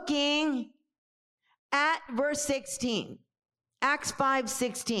 looking at verse 16. Acts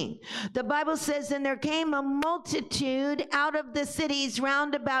 5:16. The Bible says, and there came a multitude out of the cities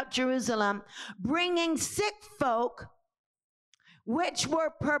round about Jerusalem, bringing sick folk, which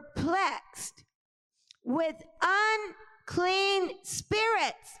were perplexed with unclean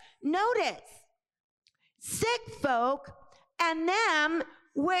spirits. Notice, sick folk and them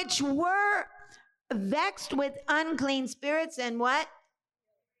which were vexed with unclean spirits, and what?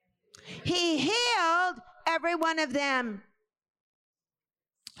 He healed every one of them.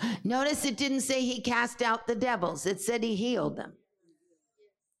 Notice it didn't say he cast out the devils. It said he healed them.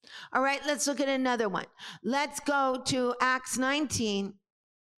 All right, let's look at another one. Let's go to Acts 19.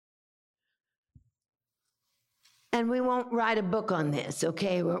 And we won't write a book on this,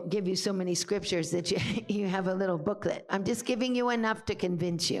 okay? We'll give you so many scriptures that you have a little booklet. I'm just giving you enough to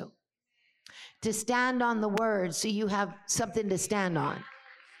convince you. To stand on the word so you have something to stand on.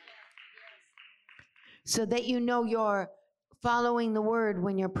 So that you know you're following the word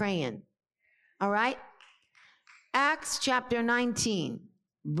when you're praying. All right? Acts chapter 19,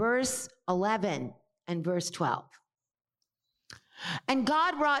 verse 11 and verse 12. And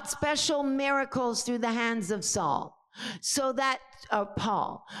God wrought special miracles through the hands of Saul, so that,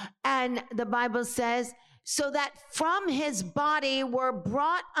 Paul, and the Bible says, so that from his body were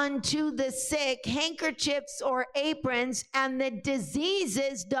brought unto the sick handkerchiefs or aprons, and the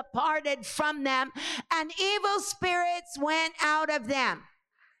diseases departed from them, and evil spirits went out of them.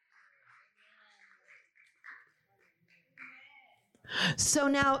 So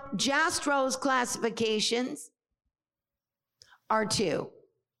now Jastro's classifications are two.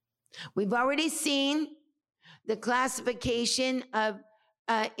 We've already seen the classification of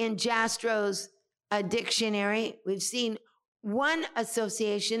in Jastro's dictionary. We've seen one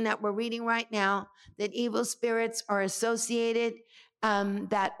association that we're reading right now, that evil spirits are associated.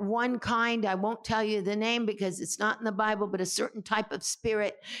 That one kind, I won't tell you the name because it's not in the Bible, but a certain type of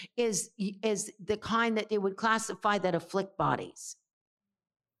spirit is the kind that they would classify that afflict bodies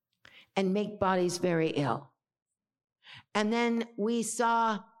and make bodies very ill. And then we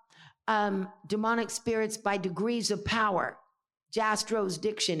saw demonic spirits by degrees of power, Jastro's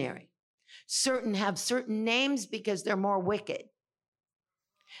dictionary. Certain have certain names because they're more wicked.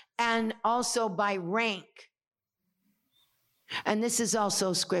 And also by rank. And this is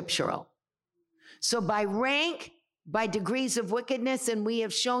also scriptural. So by rank, by degrees of wickedness, and we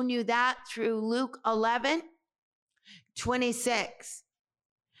have shown you that through Luke 11:26.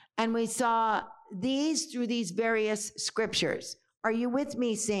 And we saw these through these various scriptures. Are you with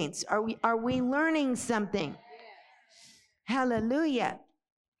me, saints? Are we learning something? Hallelujah.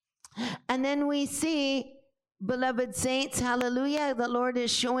 And then we see beloved saints, hallelujah. The Lord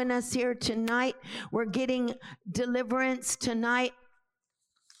is showing us here tonight. We're getting deliverance tonight.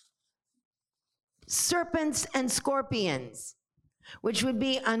 Serpents and scorpions, which would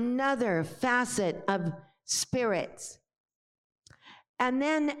be another facet of spirits. And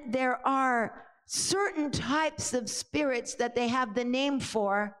then there are certain types of spirits that they have the name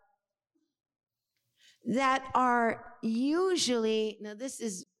for that are usually, now this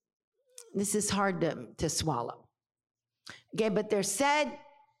is hard to swallow. Okay, but they're said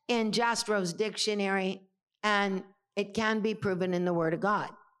in Jastro's dictionary, and it can be proven in the Word of God.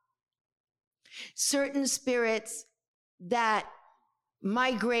 Certain spirits that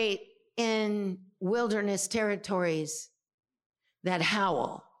migrate in wilderness territories that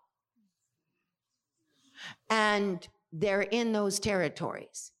howl. And they're in those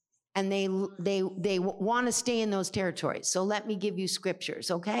territories. And they want to stay in those territories. So let me give you scriptures,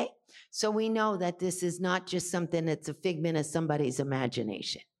 okay? So we know that this is not just something that's a figment of somebody's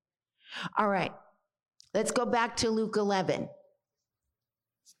imagination. All right, let's go back to Luke 11.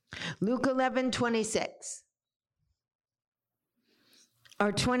 Luke 11:26.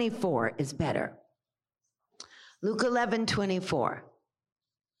 Or 24 is better. Luke 11:24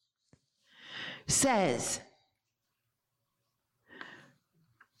 says,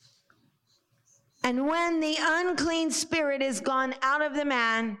 and when the unclean spirit is gone out of the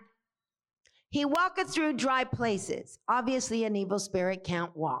man, he walketh through dry places. Obviously, an evil spirit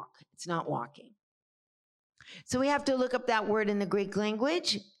can't walk. It's not walking. So we have to look up that word in the Greek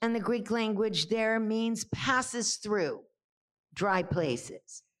language, and the Greek language there means passes through dry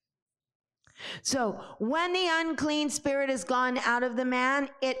places. So when the unclean spirit is gone out of the man,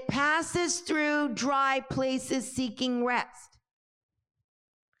 it passes through dry places seeking rest.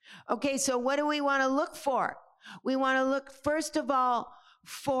 Okay, so what do we want to look for? We want to look, first of all,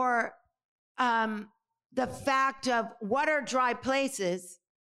 for the fact of what are dry places?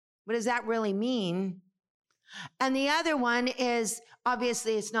 What does that really mean? And the other one is,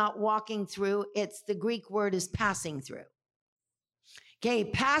 obviously, it's not walking through. It's the Greek word is passing through. Okay,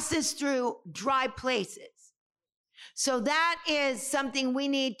 passes through dry places. So that is something we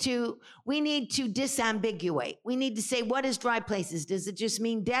need to disambiguate. We need to say, what is dry places? Does it just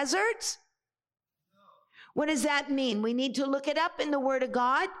mean deserts? What does that mean? We need to look it up in the Word of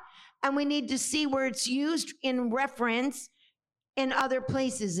God, and we need to see where it's used in reference in other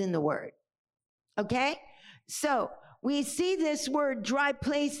places in the Word. Okay? So we see this word dry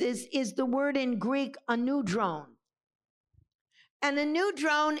places is the word in Greek anudron. And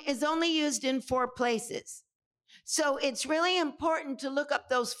anudron is only used in 4 places. So it's really important to look up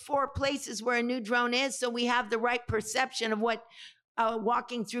those 4 places where anudron is so we have the right perception of what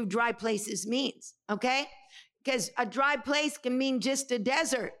walking through dry places means, okay? Because a dry place can mean just a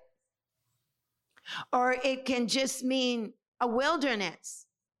desert, or it can just mean a wilderness.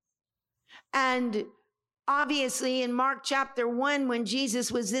 And obviously, in Mark chapter 1, when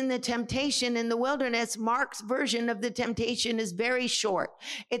Jesus was in the temptation in the wilderness, Mark's version of the temptation is very short.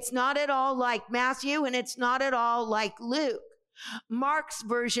 It's not at all like Matthew, and it's not at all like Luke. Mark's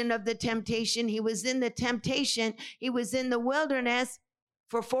version of the temptation, he was in the wilderness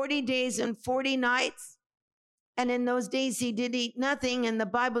for 40 days and 40 nights. And in those days, he did eat nothing. And the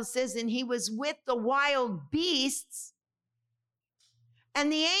Bible says, and he was with the wild beasts,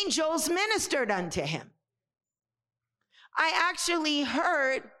 and the angels ministered unto him. I actually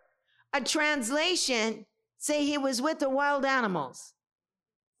heard a translation say he was with the wild animals.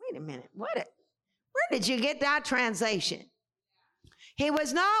 Wait a minute, where did you get that translation? He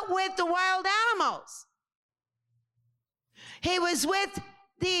was not with the wild animals. He was with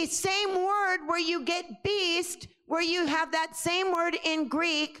the same word where you get beast, where you have that same word in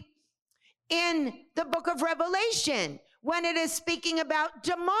Greek in the book of Revelation, when it is speaking about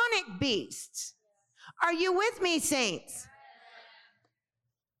demonic beasts. Are you with me, saints?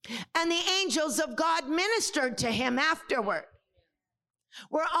 And the angels of God ministered to him afterward.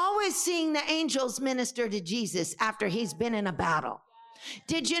 We're always seeing the angels minister to Jesus after he's been in a battle.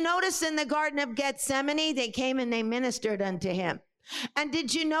 Did you notice in the Garden of Gethsemane, they came and they ministered unto him? And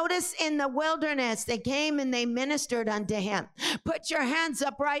did you notice in the wilderness, they came and they ministered unto him? Put your hands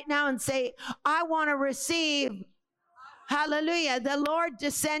up right now and say, I want to receive, hallelujah, the Lord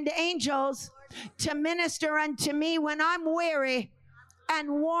to send angels to minister unto me when I'm weary and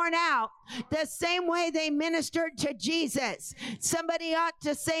worn out, the same way they ministered to Jesus. Somebody ought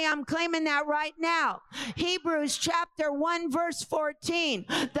to say, I'm claiming that right now. Hebrews chapter 1 verse 14.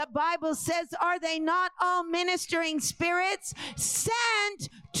 The Bible says, are they not all ministering spirits sent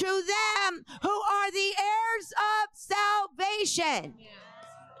to them who are the heirs of salvation?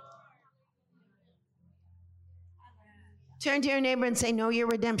 Turn to your neighbor and say, know your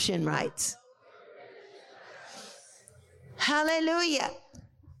redemption rights. Hallelujah.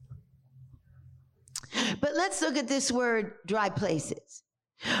 But let's look at this word, dry places.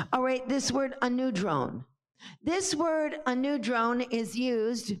 All right, this word, anudron. This word, anudron, is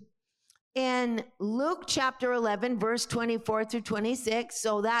used in Luke chapter 11, verse 24 through 26.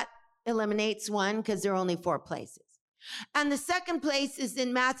 So that eliminates one because there are only 4 places. And the second place is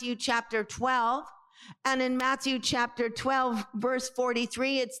in Matthew chapter 12. And in Matthew chapter 12, verse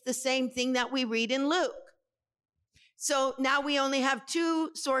 43, it's the same thing that we read in Luke. So now we only have 2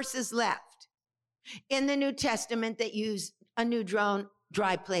 sources left in the New Testament that use anudron,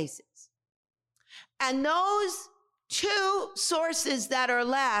 dry places. And those 2 sources that are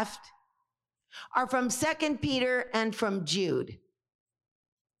left are from 2 Peter and from Jude.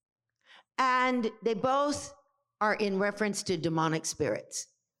 And they both are in reference to demonic spirits.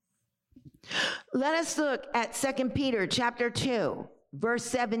 Let us look at 2 Peter chapter 2, verse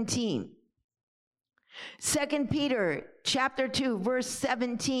 17. 2 Peter chapter 2, verse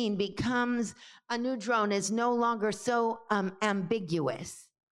 17 becomes anudron, is no longer so ambiguous.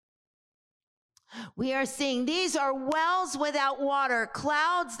 We are seeing these are wells without water,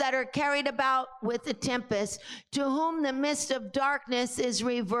 clouds that are carried about with the tempest, to whom the mist of darkness is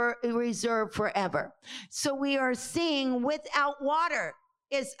reserved forever. So we are seeing without water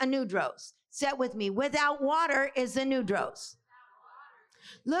is anudros. Say it with me. Without water is anudros.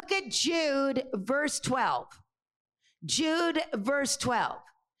 Look at Jude verse 12. Jude verse 12.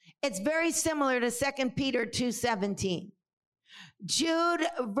 It's very similar to 2 Peter 2:17. Jude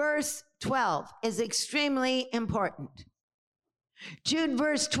verse 12 is extremely important. Jude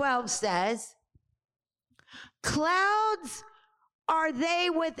verse 12 says, clouds are they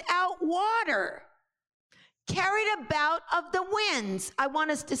without water, carried about of the winds. I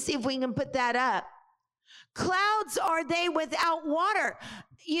want us to see if we can put that up. Clouds are they without water.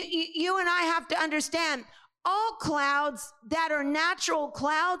 You and I have to understand, all clouds that are natural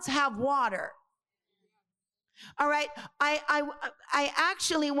clouds have water. All right, I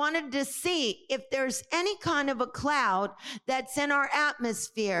actually wanted to see if there's any kind of a cloud that's in our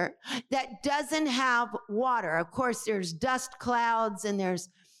atmosphere that doesn't have water. Of course, there's dust clouds and there's,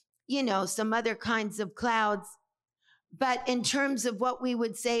 some other kinds of clouds. But in terms of what we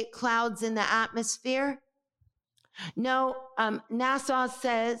would say clouds in the atmosphere, no, NASA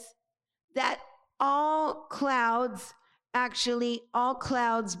says that all clouds,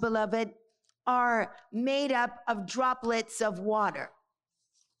 beloved, are made up of droplets of water.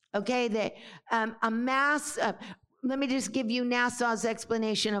 Okay, a mass of, let me just give you NASA's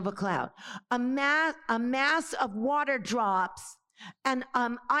explanation of a cloud. A mass of water drops and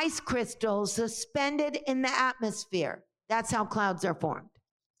ice crystals suspended in the atmosphere. That's how clouds are formed.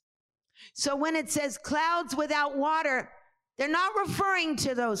 So when it says clouds without water, they're not referring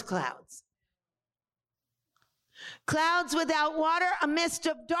to those clouds. Clouds without water, a mist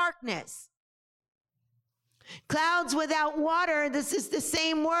of darkness. Clouds without water, this is the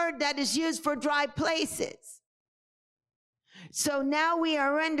same word that is used for dry places. So now we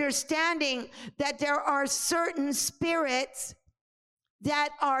are understanding that there are certain spirits that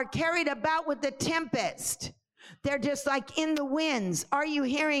are carried about with the tempest. They're just like in the winds. Are you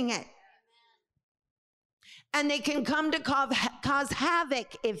hearing it? And they can come to cause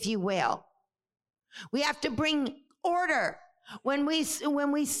havoc, if you will. We have to bring order. When we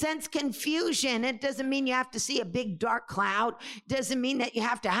sense confusion, it doesn't mean you have to see a big dark cloud. It doesn't mean that you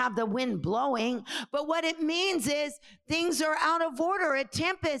have to have the wind blowing. But what it means is things are out of order. A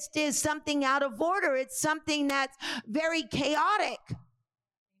tempest is something out of order. It's something that's very chaotic.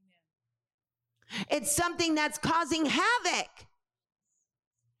 It's something that's causing havoc.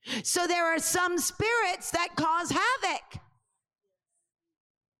 So there are some spirits that cause havoc.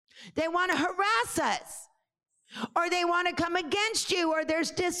 They want to harass us, or they want to come against you, or there's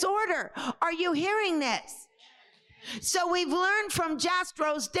disorder. Are you hearing this? So we've learned from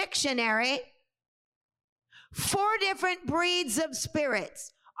Jastro's dictionary 4 different breeds of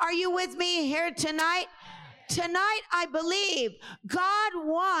spirits. Are you with me here tonight? Tonight, I believe God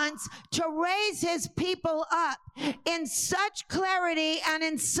wants to raise his people up in such clarity and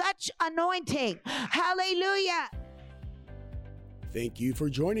in such anointing. Hallelujah. Thank you for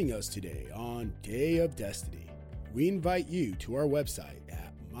joining us today on Day of Destiny. We invite you to our website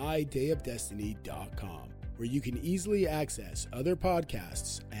at mydayofdestiny.com, where you can easily access other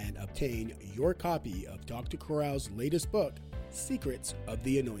podcasts and obtain your copy of Dr. Corral's latest book, Secrets of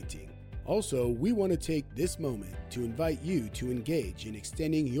the Anointing. Also, we want to take this moment to invite you to engage in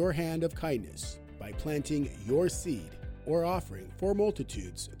extending your hand of kindness by planting your seed or offering for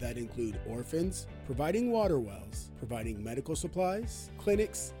multitudes that include orphans, providing water wells, providing medical supplies,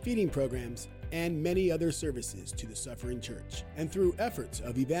 clinics, feeding programs, and many other services to the suffering church, and through efforts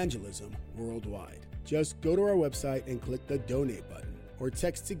of evangelism worldwide. Just go to our website and click the donate button, or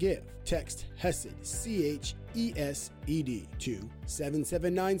text to give. Text HESED, CHESED, to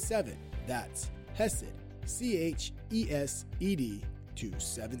 7797. That's HESED, CHESED, to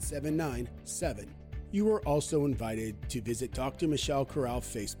 7797. You are also invited to visit Dr. Michelle Corral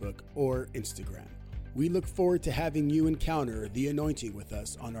Facebook or Instagram. We look forward to having you encounter the anointing with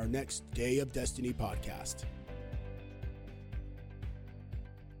us on our next Day of Destiny podcast.